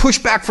 kind of push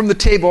back from the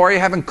table, or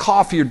you're having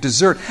coffee or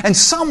dessert, and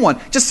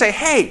someone just say,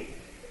 hey,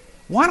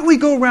 why don't we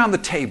go around the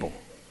table?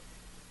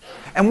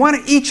 And why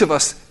don't each of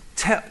us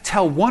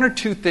tell one or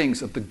two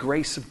things of the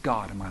grace of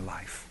God in my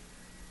life?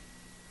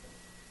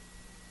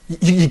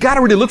 You got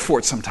to really look for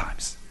it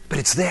sometimes, but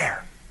it's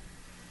there.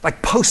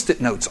 Like Post-it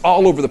notes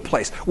all over the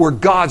place, where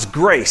God's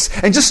grace.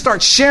 And just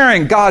start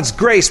sharing God's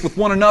grace with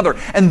one another.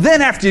 And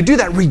then after you do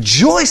that,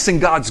 rejoice in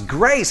God's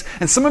grace.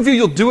 And some of you,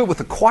 you'll do it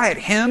with a quiet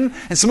hymn.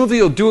 And some of you,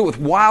 you'll do it with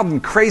wild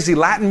and crazy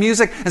Latin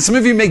music. And some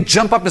of you may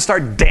jump up and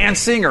start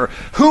dancing, or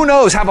who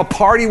knows, have a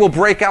party will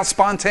break out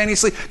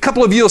spontaneously. A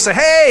couple of you will say,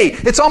 hey,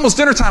 it's almost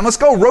dinner time. Let's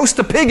go roast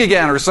a pig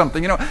again or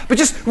something, But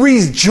just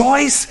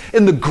rejoice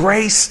in the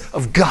grace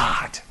of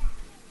God.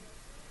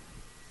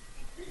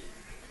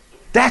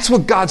 That's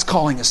what God's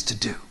calling us to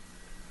do.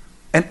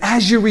 And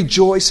as you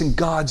rejoice in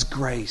God's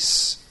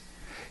grace,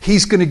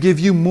 He's going to give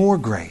you more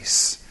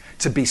grace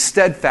to be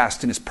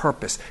steadfast in His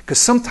purpose. Because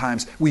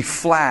sometimes we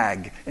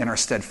flag in our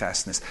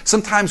steadfastness.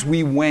 Sometimes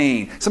we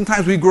wane.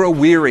 Sometimes we grow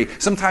weary.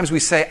 Sometimes we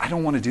say, I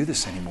don't want to do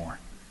this anymore.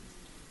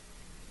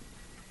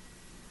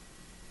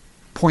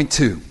 Point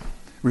 2,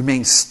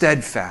 remain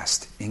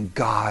steadfast in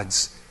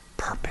God's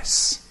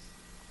purpose.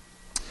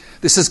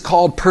 This is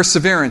called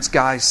perseverance,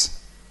 guys.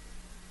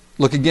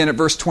 Look again at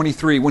verse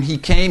 23. When he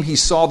came, he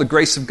saw the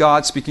grace of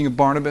God, speaking of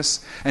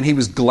Barnabas, and he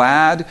was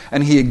glad,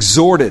 and he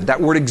exhorted. That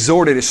word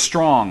exhorted is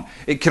strong.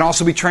 It can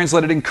also be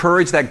translated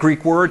encouraged, that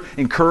Greek word,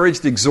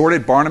 encouraged,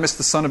 exhorted. Barnabas,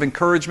 the son of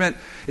encouragement,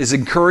 is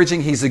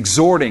encouraging. He's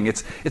exhorting.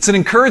 It's an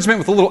encouragement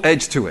with a little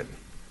edge to it.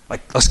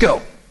 Like, let's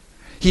go.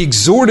 He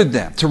exhorted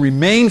them to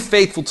remain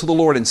faithful to the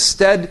Lord and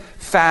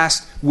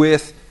steadfast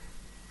with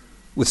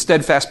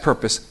steadfast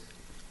purpose.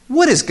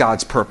 What is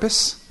God's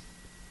purpose?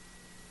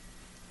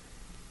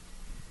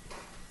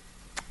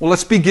 Well,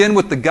 let's begin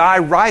with the guy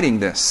writing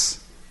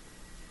this.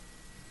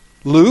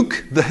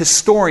 Luke, the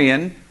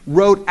historian,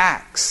 wrote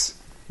Acts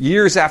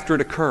years after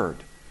it occurred.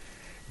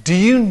 Do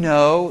you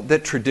know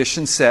that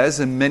tradition says,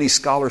 and many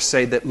scholars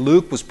say, that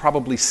Luke was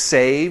probably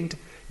saved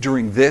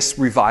during this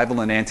revival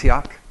in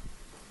Antioch?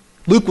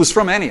 Luke was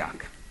from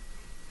Antioch.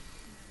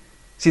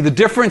 See, the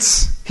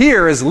difference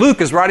here is Luke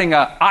is writing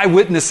an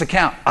eyewitness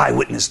account,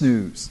 eyewitness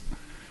news.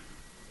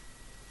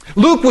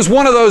 Luke was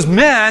one of those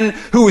men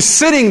who was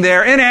sitting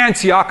there in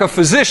Antioch, a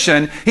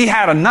physician. He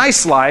had a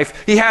nice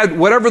life. He had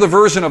whatever the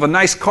version of a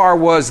nice car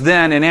was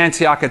then in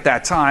Antioch at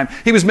that time.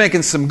 He was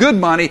making some good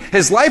money.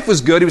 His life was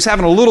good. He was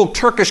having a little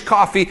Turkish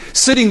coffee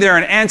sitting there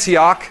in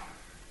Antioch.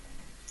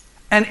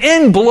 And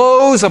in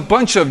blows a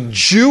bunch of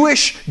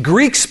Jewish,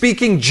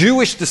 Greek-speaking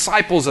Jewish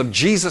disciples of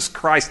Jesus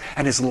Christ,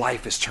 and his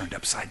life is turned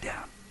upside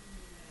down.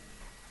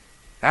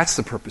 That's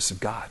the purpose of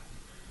God.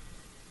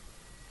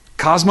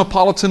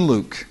 Cosmopolitan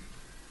Luke,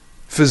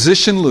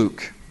 physician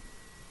Luke,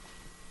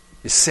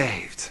 is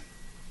saved.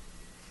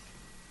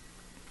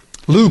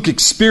 Luke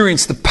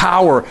experienced the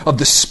power of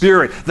the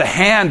Spirit, the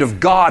hand of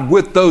God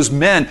with those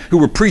men who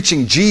were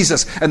preaching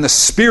Jesus, and the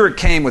Spirit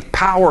came with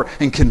power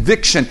and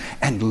conviction,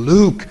 and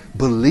Luke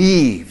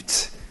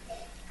believed.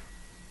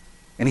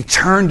 And he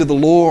turned to the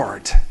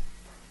Lord.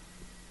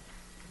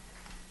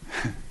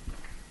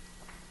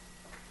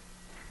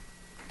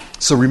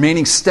 So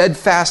remaining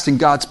steadfast in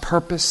God's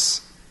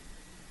purpose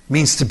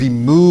means to be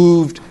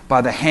moved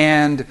by the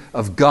hand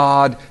of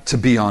God to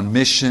be on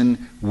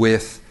mission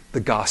with the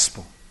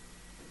gospel.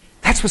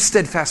 That's what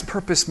steadfast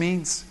purpose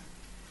means.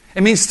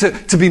 It means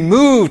to be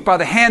moved by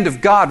the hand of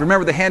God.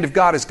 Remember, the hand of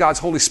God is God's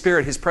Holy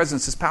Spirit, His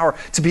presence, His power,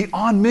 to be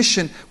on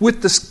mission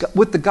with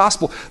the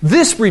gospel.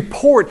 This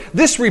report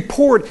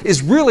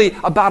is really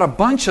about a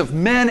bunch of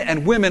men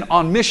and women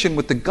on mission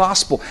with the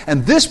gospel.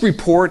 And this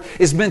report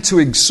is meant to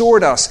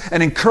exhort us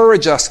and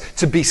encourage us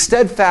to be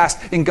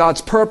steadfast in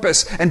God's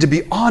purpose and to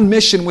be on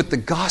mission with the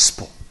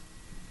gospel.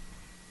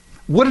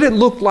 What did it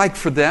look like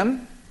for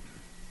them?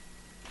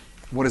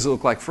 What does it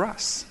look like for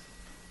us?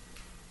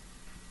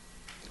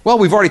 Well,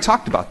 we've already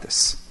talked about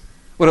this.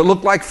 What it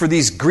looked like for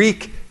these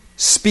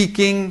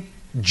Greek-speaking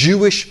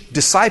Jewish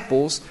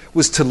disciples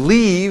was to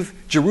leave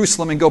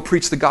Jerusalem and go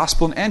preach the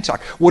gospel in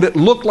Antioch. What it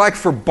looked like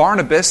for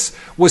Barnabas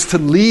was to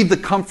leave the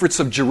comforts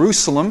of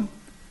Jerusalem.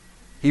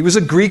 He was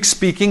a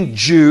Greek-speaking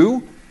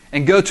Jew,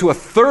 and go to a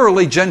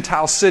thoroughly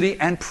Gentile city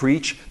and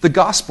preach the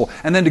gospel.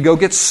 And then to go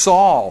get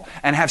Saul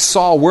and have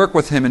Saul work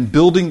with him in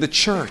building the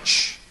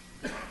church.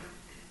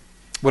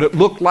 What it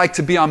looked like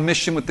to be on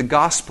mission with the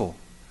gospel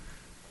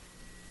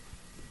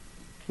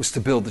was to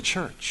build the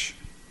church.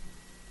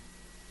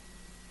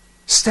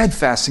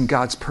 Steadfast in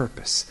God's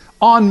purpose.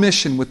 On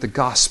mission with the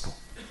gospel.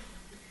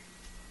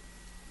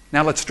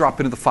 Now let's drop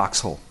into the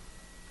foxhole.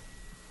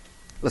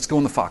 Let's go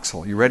in the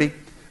foxhole. You ready?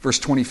 Verse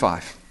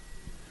 25.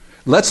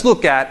 Let's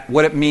look at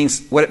what it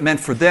meant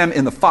for them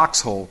in the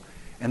foxhole,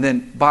 and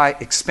then by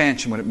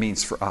expansion what it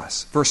means for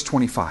us. Verse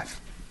 25.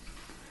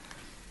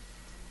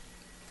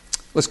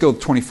 Let's go to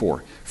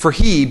 24. For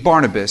he,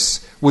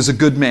 Barnabas, was a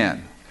good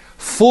man,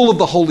 full of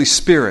the Holy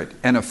Spirit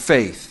and of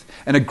faith,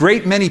 and a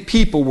great many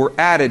people were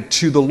added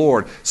to the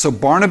Lord. So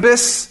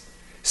Barnabas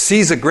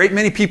sees a great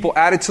many people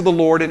added to the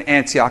Lord in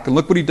Antioch, and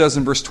look what he does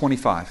in verse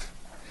 25.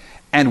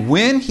 And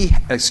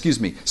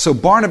so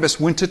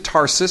Barnabas went to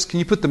Tarsus. Can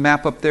you put the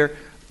map up there?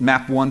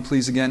 Map 1,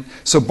 please, again.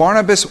 So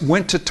Barnabas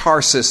went to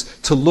Tarsus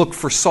to look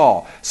for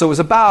Saul. So it was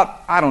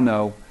about,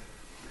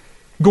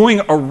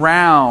 going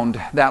around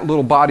that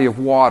little body of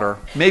water,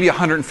 maybe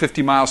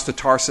 150 miles to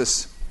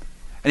Tarsus.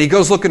 And he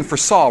goes looking for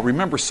Saul.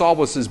 Remember, Saul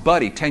was his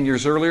buddy. 10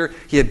 years earlier,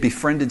 he had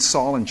befriended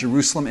Saul in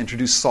Jerusalem,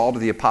 introduced Saul to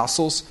the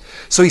apostles.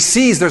 So he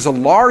sees there's a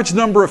large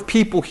number of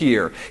people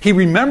here. He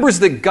remembers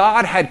that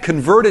God had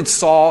converted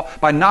Saul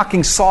by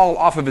knocking Saul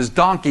off of his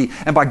donkey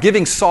and by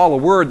giving Saul a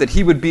word that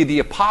he would be the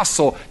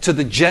apostle to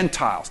the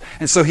Gentiles.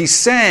 And so he's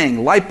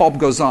saying, light bulb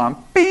goes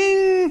on,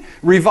 bing,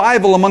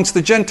 revival amongst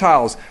the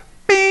Gentiles.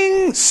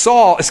 Bing,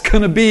 Saul is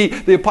going to be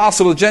the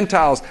apostle of the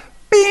Gentiles.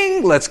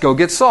 Bing, let's go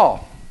get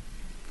Saul.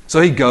 So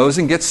he goes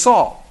and gets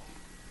Saul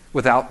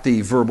without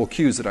the verbal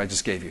cues that I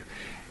just gave you.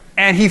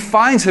 And he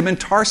finds him in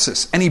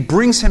Tarsus and he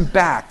brings him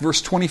back.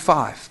 Verse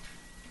 25.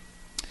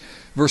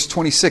 Verse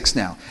 26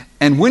 now.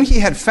 And when he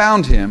had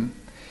found him,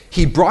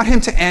 he brought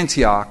him to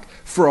Antioch.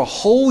 For a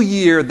whole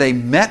year they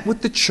met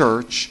with the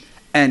church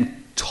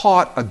and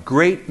taught a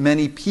great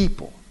many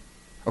people.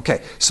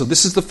 Okay, so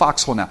this is the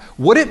foxhole now.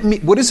 What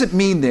does it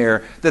mean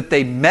there that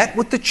they met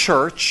with the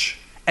church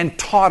and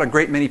taught a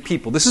great many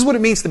people. This is what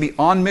it means to be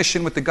on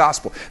mission with the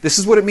gospel. This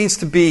is what it means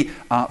to be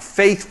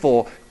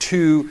faithful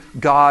to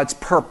God's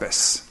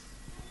purpose.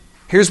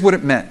 Here's what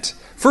it meant.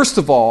 First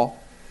of all,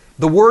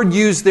 the word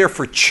used there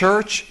for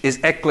church is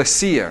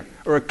ekklesia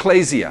or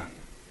ecclesia.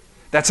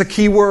 That's a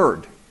key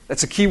word.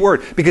 That's a key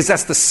word because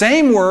that's the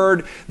same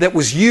word that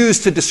was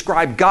used to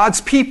describe God's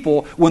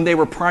people when they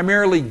were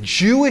primarily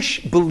Jewish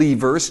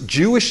believers,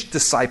 Jewish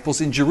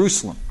disciples in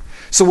Jerusalem.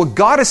 So what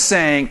God is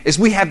saying is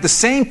we have the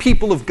same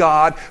people of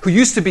God who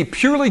used to be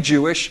purely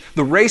Jewish.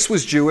 The race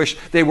was Jewish.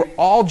 They were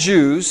all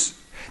Jews.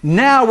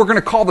 Now we're going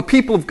to call the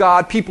people of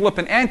God people up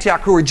in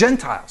Antioch who are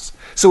Gentiles.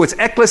 So it's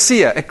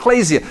ecclesia,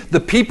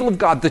 the people of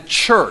God, the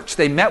church.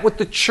 They met with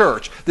the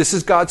church. This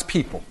is God's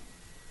people.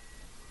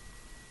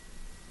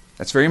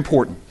 That's very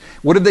important.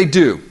 What did they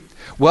do?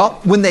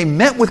 Well, when they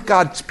met with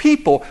God's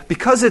people,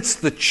 because it's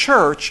the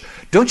church,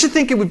 don't you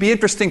think it would be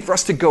interesting for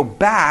us to go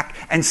back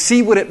and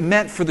see what it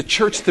meant for the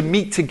church to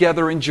meet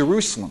together in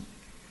Jerusalem?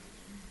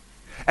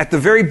 At the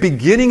very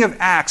beginning of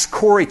Acts,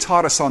 Corey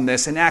taught us on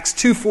this in Acts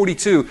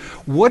 2:42.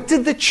 What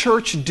did the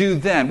church do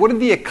then? What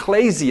did the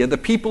ecclesia, the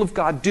people of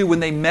God, do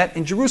when they met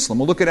in Jerusalem?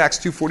 We'll look at Acts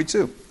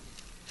 2:42.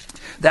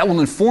 That will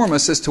inform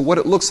us as to what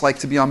it looks like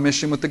to be on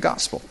mission with the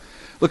gospel.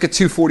 Look at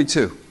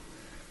 2:42.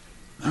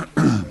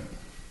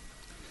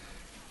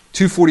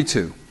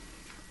 2:42.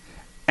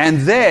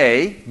 And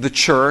they, the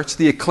church,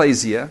 the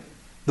ecclesia,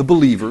 the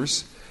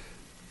believers,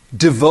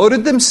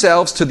 devoted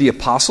themselves to the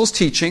apostles'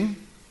 teaching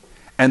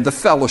and the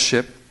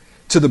fellowship,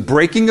 to the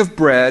breaking of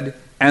bread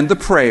and the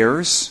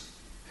prayers.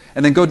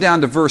 And then go down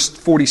to verse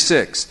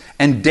 46.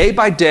 And day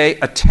by day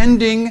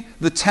attending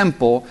the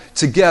temple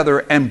together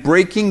and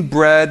breaking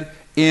bread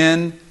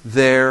in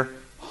their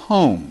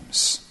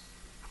homes.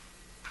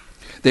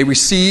 They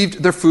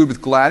received their food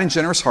with glad and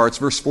generous hearts,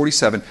 verse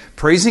 47,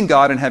 praising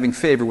God and having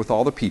favor with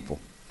all the people.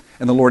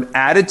 And the Lord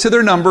added to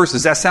their numbers.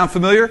 Does that sound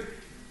familiar?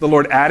 The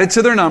Lord added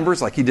to their numbers,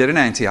 like He did in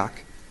Antioch,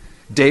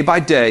 day by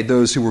day,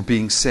 those who were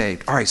being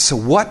saved. All right, so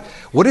what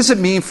does it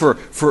mean for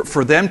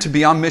them to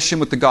be on mission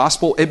with the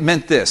gospel? It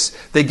meant this.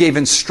 They gave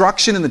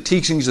instruction in the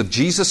teachings of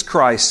Jesus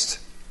Christ.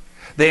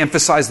 They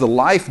emphasized the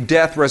life,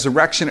 death,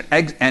 resurrection,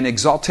 and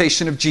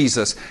exaltation of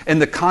Jesus in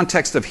the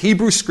context of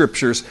Hebrew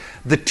Scriptures,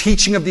 the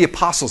teaching of the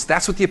apostles.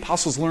 That's what the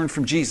apostles learned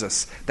from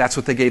Jesus. That's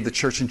what they gave the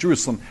church in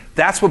Jerusalem.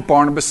 That's what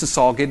Barnabas and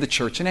Saul gave the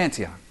church in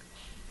Antioch.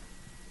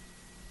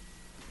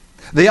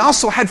 They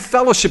also had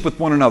fellowship with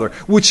one another,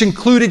 which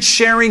included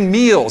sharing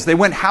meals. They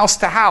went house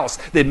to house.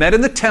 They met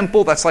in the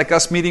temple, that's like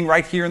us meeting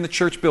right here in the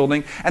church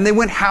building, and they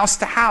went house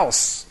to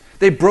house.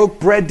 They broke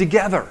bread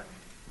together.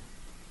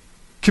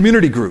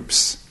 Community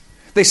groups.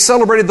 They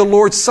celebrated the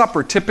Lord's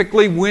Supper.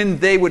 Typically when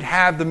they would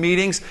have the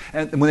meetings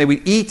and when they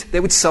would eat, they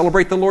would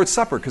celebrate the Lord's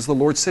Supper because the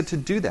Lord said to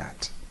do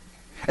that.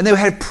 And they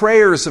had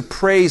prayers of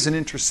praise and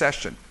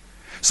intercession.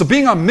 So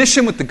being on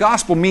mission with the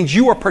gospel means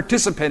you are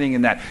participating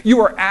in that. You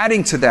are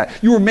adding to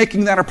that. You are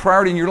making that a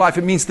priority in your life.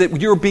 It means that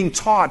you're being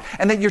taught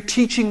and that you're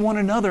teaching one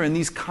another in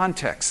these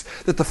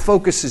contexts, that the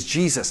focus is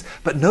Jesus.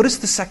 But notice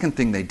the second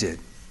thing they did.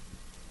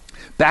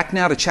 Back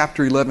now to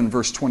chapter 11,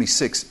 verse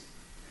 26.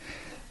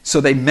 So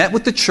they met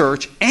with the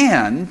church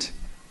and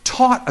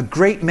taught a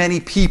great many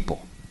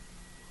people.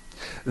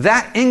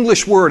 That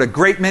English word, a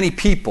great many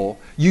people,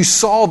 you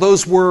saw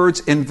those words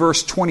in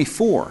verse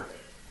 24.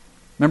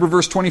 Remember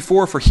verse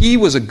 24? For he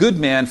was a good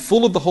man,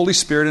 full of the Holy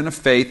Spirit and of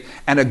faith,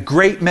 and a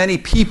great many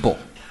people.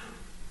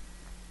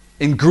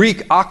 In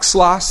Greek,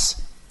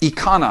 oxlos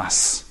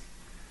ikonos.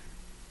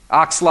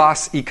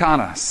 Oxlos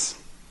ikonos.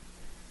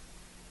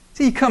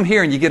 See, you come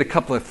here and you get a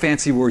couple of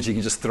fancy words you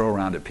can just throw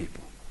around at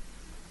people.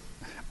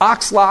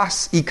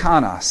 Oxlos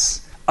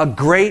ikonos, a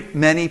great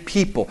many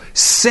people.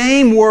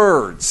 Same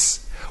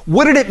words.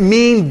 What did it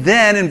mean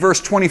then in verse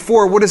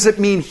 24? What does it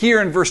mean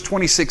here in verse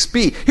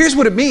 26b? Here's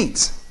what it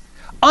means.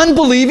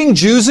 Unbelieving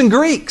Jews and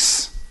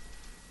Greeks.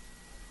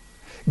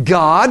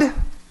 God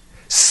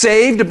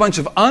saved a bunch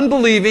of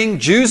unbelieving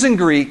Jews and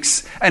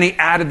Greeks, and He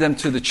added them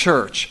to the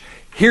church.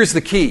 Here's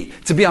the key.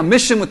 To be on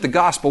mission with the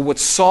gospel, what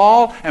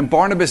Saul and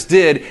Barnabas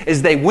did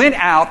is they went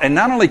out and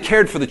not only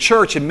cared for the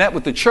church and met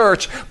with the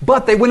church,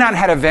 but they went out and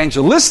had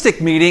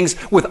evangelistic meetings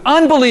with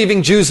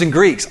unbelieving Jews and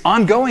Greeks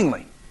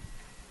ongoingly.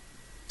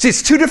 See,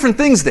 it's two different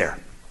things there.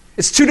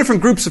 It's two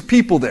different groups of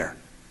people there.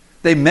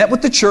 They met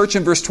with the church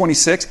in verse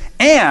 26,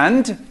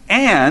 and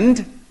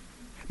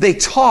they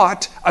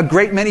taught a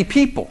great many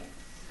people.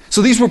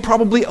 So these were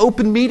probably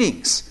open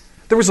meetings.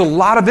 There was a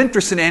lot of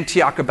interest in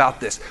Antioch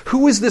about this.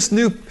 Who is this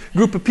new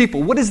group of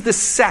people? What is this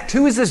sect?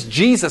 Who is this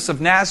Jesus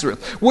of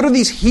Nazareth? What are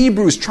these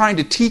Hebrews trying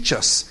to teach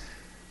us?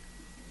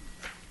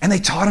 And they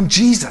taught him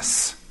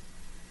Jesus.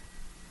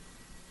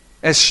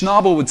 As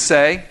Schnabel would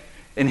say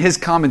in his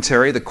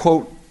commentary, the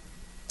quote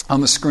on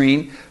the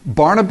screen,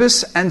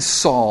 Barnabas and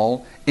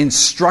Saul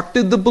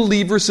instructed the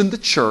believers in the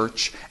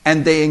church,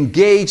 and they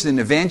engaged in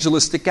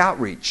evangelistic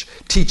outreach,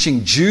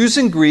 teaching Jews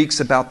and Greeks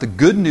about the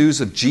good news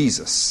of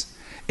Jesus,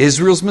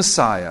 Israel's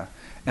Messiah,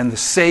 and the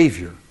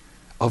Savior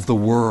of the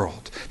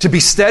world. To be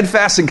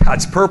steadfast in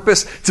God's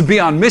purpose, to be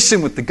on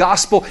mission with the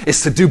gospel,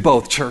 is to do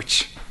both,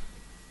 church.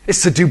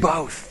 It's to do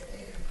both.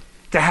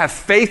 To have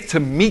faith, to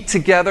meet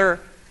together,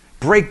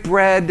 break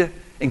bread,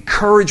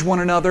 encourage one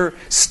another,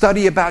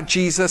 study about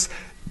Jesus,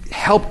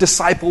 help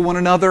disciple one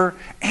another,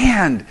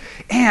 and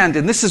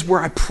this is where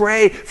I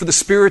pray for the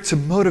Spirit to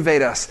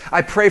motivate us.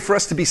 I pray for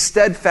us to be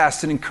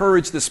steadfast and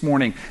encouraged this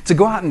morning, to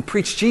go out and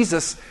preach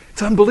Jesus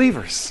to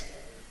unbelievers.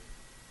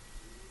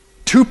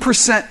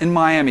 2% in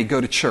Miami go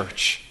to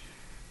church.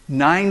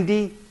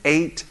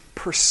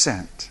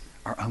 98%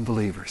 are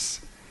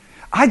unbelievers.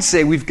 I'd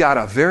say we've got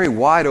a very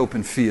wide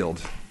open field.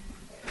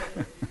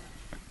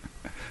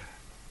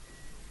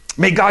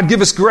 May God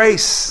give us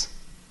grace.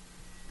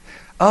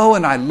 Oh,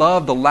 and I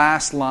love the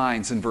last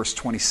lines in verse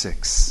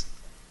 26.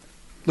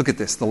 Look at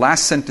this, the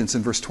last sentence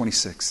in verse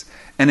 26.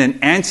 And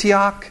in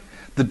Antioch,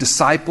 the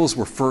disciples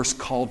were first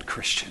called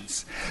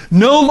Christians.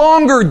 No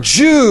longer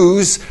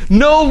Jews,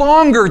 no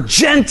longer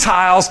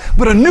Gentiles,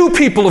 but a new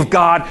people of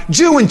God,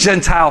 Jew and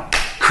Gentile,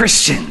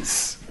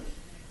 Christians.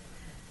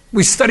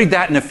 We studied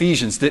that in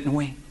Ephesians, didn't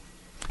we?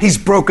 He's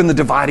broken the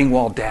dividing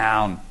wall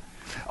down.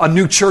 A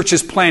new church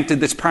is planted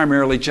that's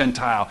primarily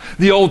Gentile.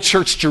 The old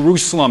church,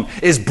 Jerusalem,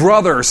 is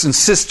brothers and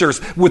sisters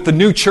with the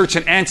new church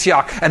in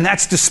Antioch, and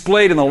that's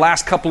displayed in the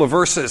last couple of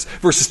verses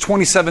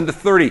 27 to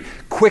 30.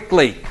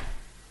 Quickly,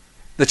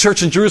 the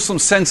church in Jerusalem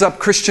sends up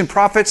Christian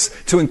prophets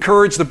to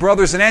encourage the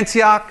brothers in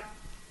Antioch.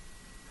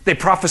 They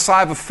prophesy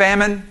of a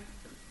famine.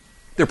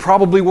 There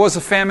probably was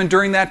a famine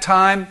during that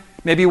time.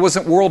 Maybe it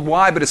wasn't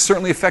worldwide, but it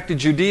certainly affected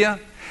Judea.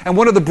 And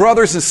one of the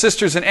brothers and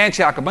sisters in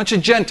Antioch, a bunch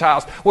of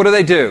Gentiles, what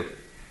do?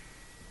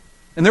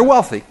 And they're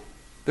wealthy.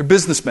 They're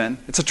businessmen.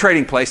 It's a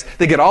trading place.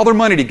 They get all their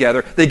money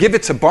together. They give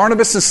it to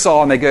Barnabas and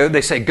Saul, and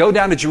they say, go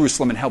down to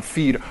Jerusalem and help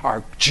feed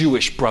our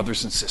Jewish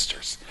brothers and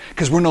sisters.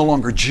 Because we're no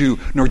longer Jew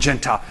nor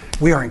Gentile.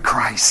 We are in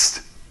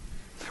Christ.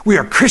 We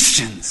are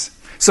Christians.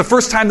 It's the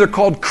first time they're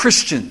called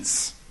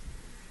Christians.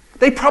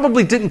 They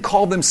probably didn't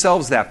call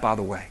themselves that, by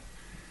the way.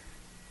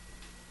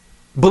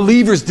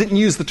 Believers didn't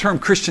use the term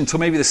Christian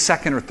until maybe the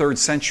 2nd or 3rd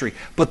century,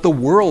 but the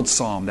world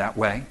saw them that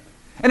way.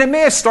 And it may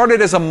have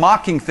started as a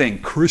mocking thing,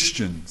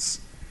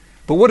 Christians.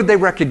 But what did they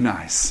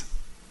recognize?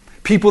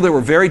 People that were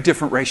very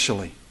different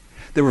racially.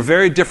 They were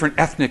very different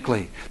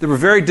ethnically. They were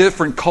very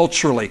different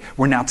culturally.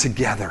 Were now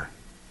together.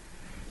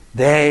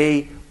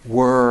 They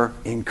were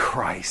in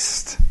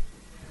Christ.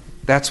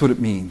 That's what it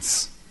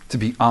means to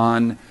be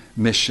on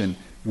mission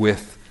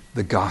with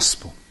the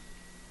gospel.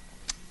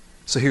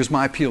 So here's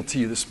my appeal to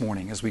you this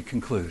morning as we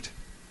conclude.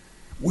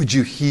 Would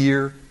you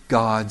hear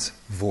God's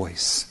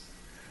voice?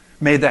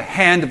 May the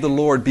hand of the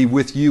Lord be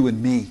with you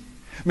and me.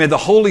 May the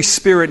Holy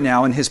Spirit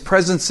now, in His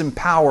presence and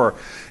power,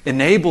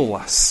 enable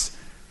us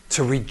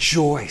to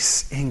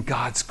rejoice in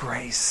God's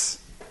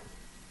grace.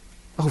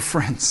 Oh,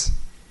 friends,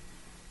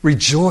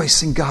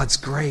 rejoice in God's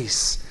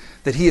grace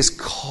that He has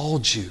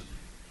called you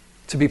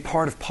to be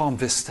part of Palm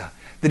Vista,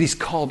 that He's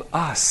called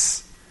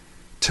us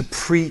to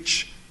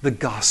preach the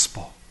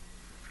gospel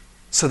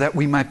so that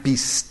we might be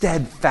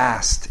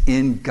steadfast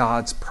in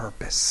God's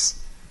purpose.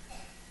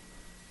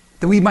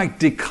 That we might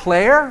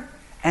declare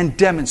and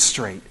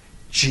demonstrate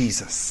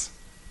Jesus.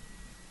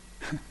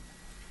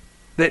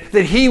 that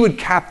He would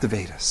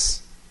captivate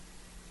us.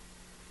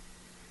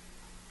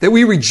 That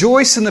we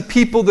rejoice in the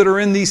people that are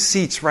in these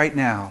seats right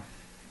now.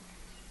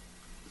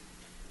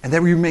 And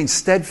that we remain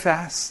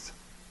steadfast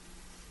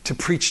to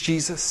preach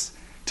Jesus,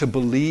 to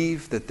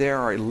believe that there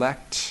are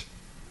elect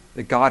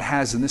that God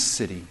has in this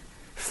city,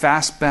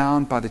 fast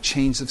bound by the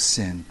chains of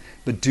sin,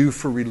 but due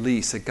for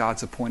release at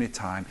God's appointed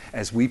time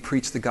as we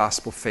preach the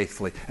gospel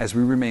faithfully, as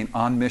we remain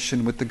on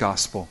mission with the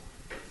gospel.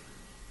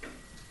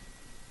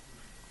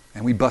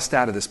 And we bust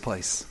out of this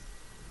place.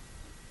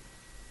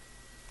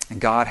 And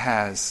God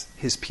has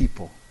His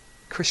people,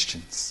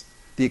 Christians,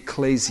 the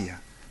ecclesia,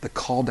 the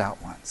called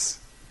out ones.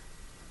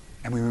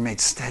 And we remain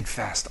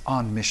steadfast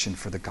on mission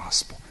for the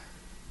gospel.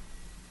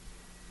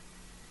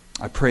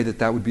 I pray that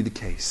that would be the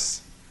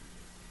case.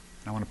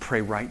 And I want to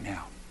pray right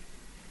now.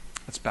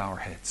 Let's bow our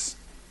heads.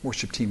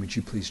 Worship team, would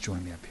you please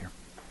join me up here?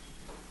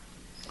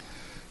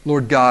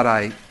 Lord God,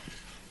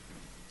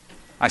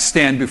 I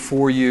stand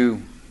before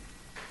you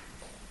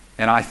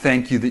and I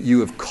thank you that you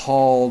have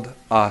called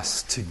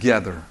us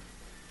together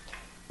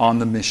on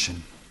the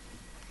mission.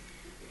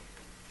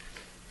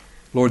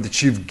 Lord,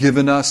 that you've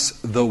given us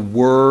the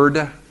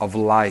word of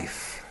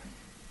life,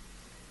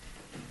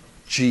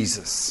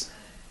 Jesus.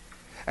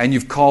 And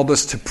you've called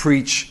us to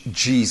preach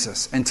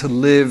Jesus and to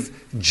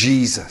live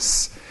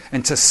Jesus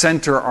and to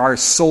center our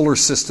solar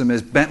system,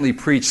 as Bentley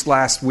preached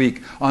last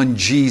week, on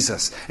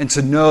Jesus, and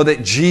to know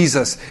that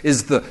Jesus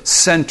is the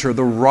center,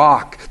 the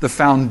rock, the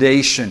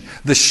foundation,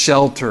 the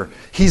shelter.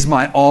 He's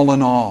my all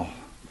in all.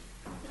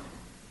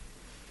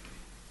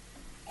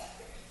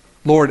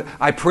 Lord,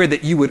 I pray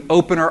that you would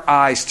open our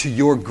eyes to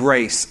your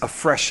grace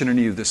afresh and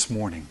anew this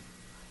morning.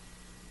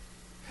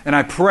 And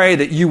I pray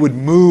that you would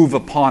move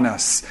upon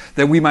us,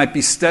 that we might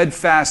be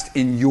steadfast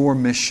in your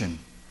mission.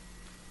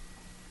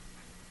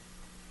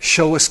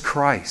 Show us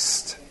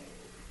Christ.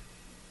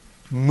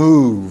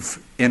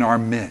 move in our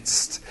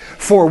midst.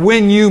 For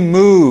when you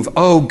move,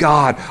 oh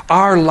God,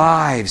 our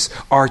lives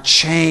are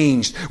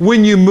changed.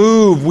 When you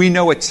move, we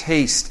know a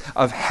taste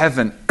of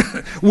heaven.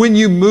 When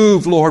you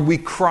move, Lord, we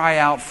cry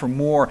out for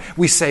more.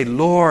 We say,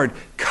 Lord,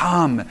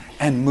 come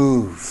and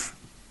move.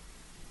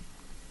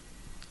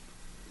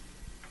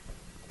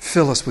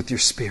 Fill us with your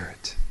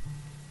Spirit,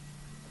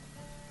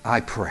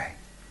 I pray,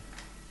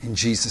 in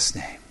Jesus'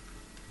 name.